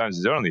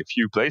sometimes there's only a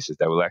few places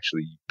that will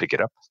actually pick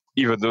it up,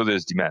 even though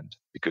there's demand,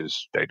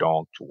 because they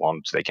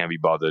can't be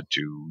bothered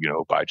to,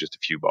 buy just a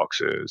few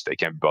boxes. They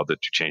can't be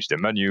bothered to change their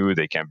menu.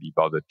 They can't be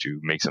bothered to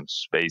make some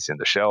space in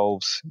the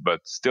shelves, but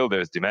still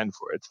there's demand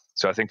for it.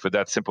 So I think for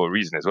that simple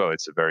reason as well,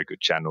 it's a very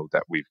good channel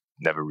that we've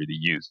never really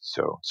used.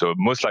 So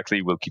most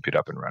likely we'll keep it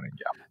up and running.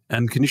 Yeah.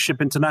 And can you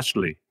ship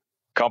internationally?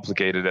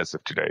 Complicated as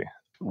of today.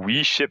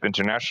 We ship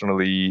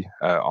internationally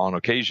on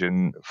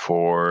occasion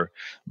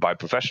by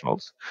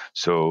professionals.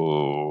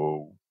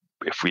 So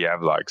if we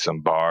have like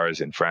some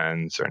bars in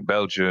France or in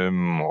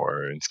Belgium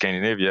or in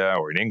Scandinavia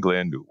or in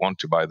England who want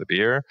to buy the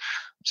beer,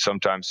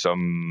 sometimes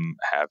some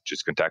have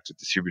just contacted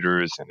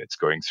distributors and it's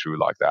going through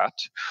like that.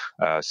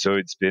 So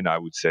it's been, I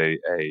would say,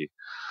 a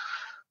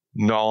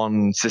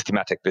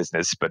non-systematic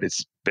business, but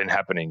it's been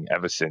happening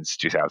ever since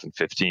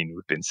 2015.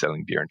 We've been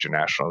selling beer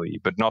internationally,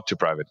 but not to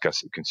private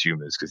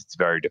consumers, because it's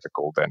very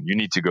difficult and you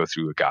need to go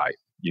through a guy.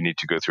 You need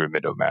to go through a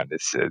middleman.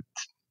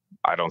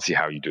 I don't see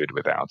how you do it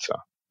without. So.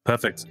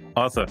 Perfect.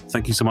 Arthur,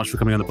 thank you so much for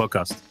coming on the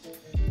podcast.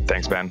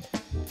 Thanks, Ben.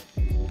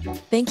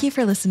 Thank you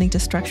for listening to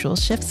Structural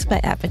Shifts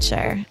by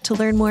Aperture. To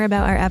learn more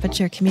about our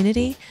Aperture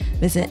community,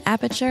 visit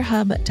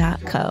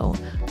aperturehub.co.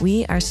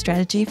 We are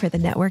strategy for the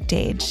networked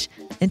age.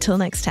 Until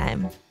next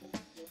time.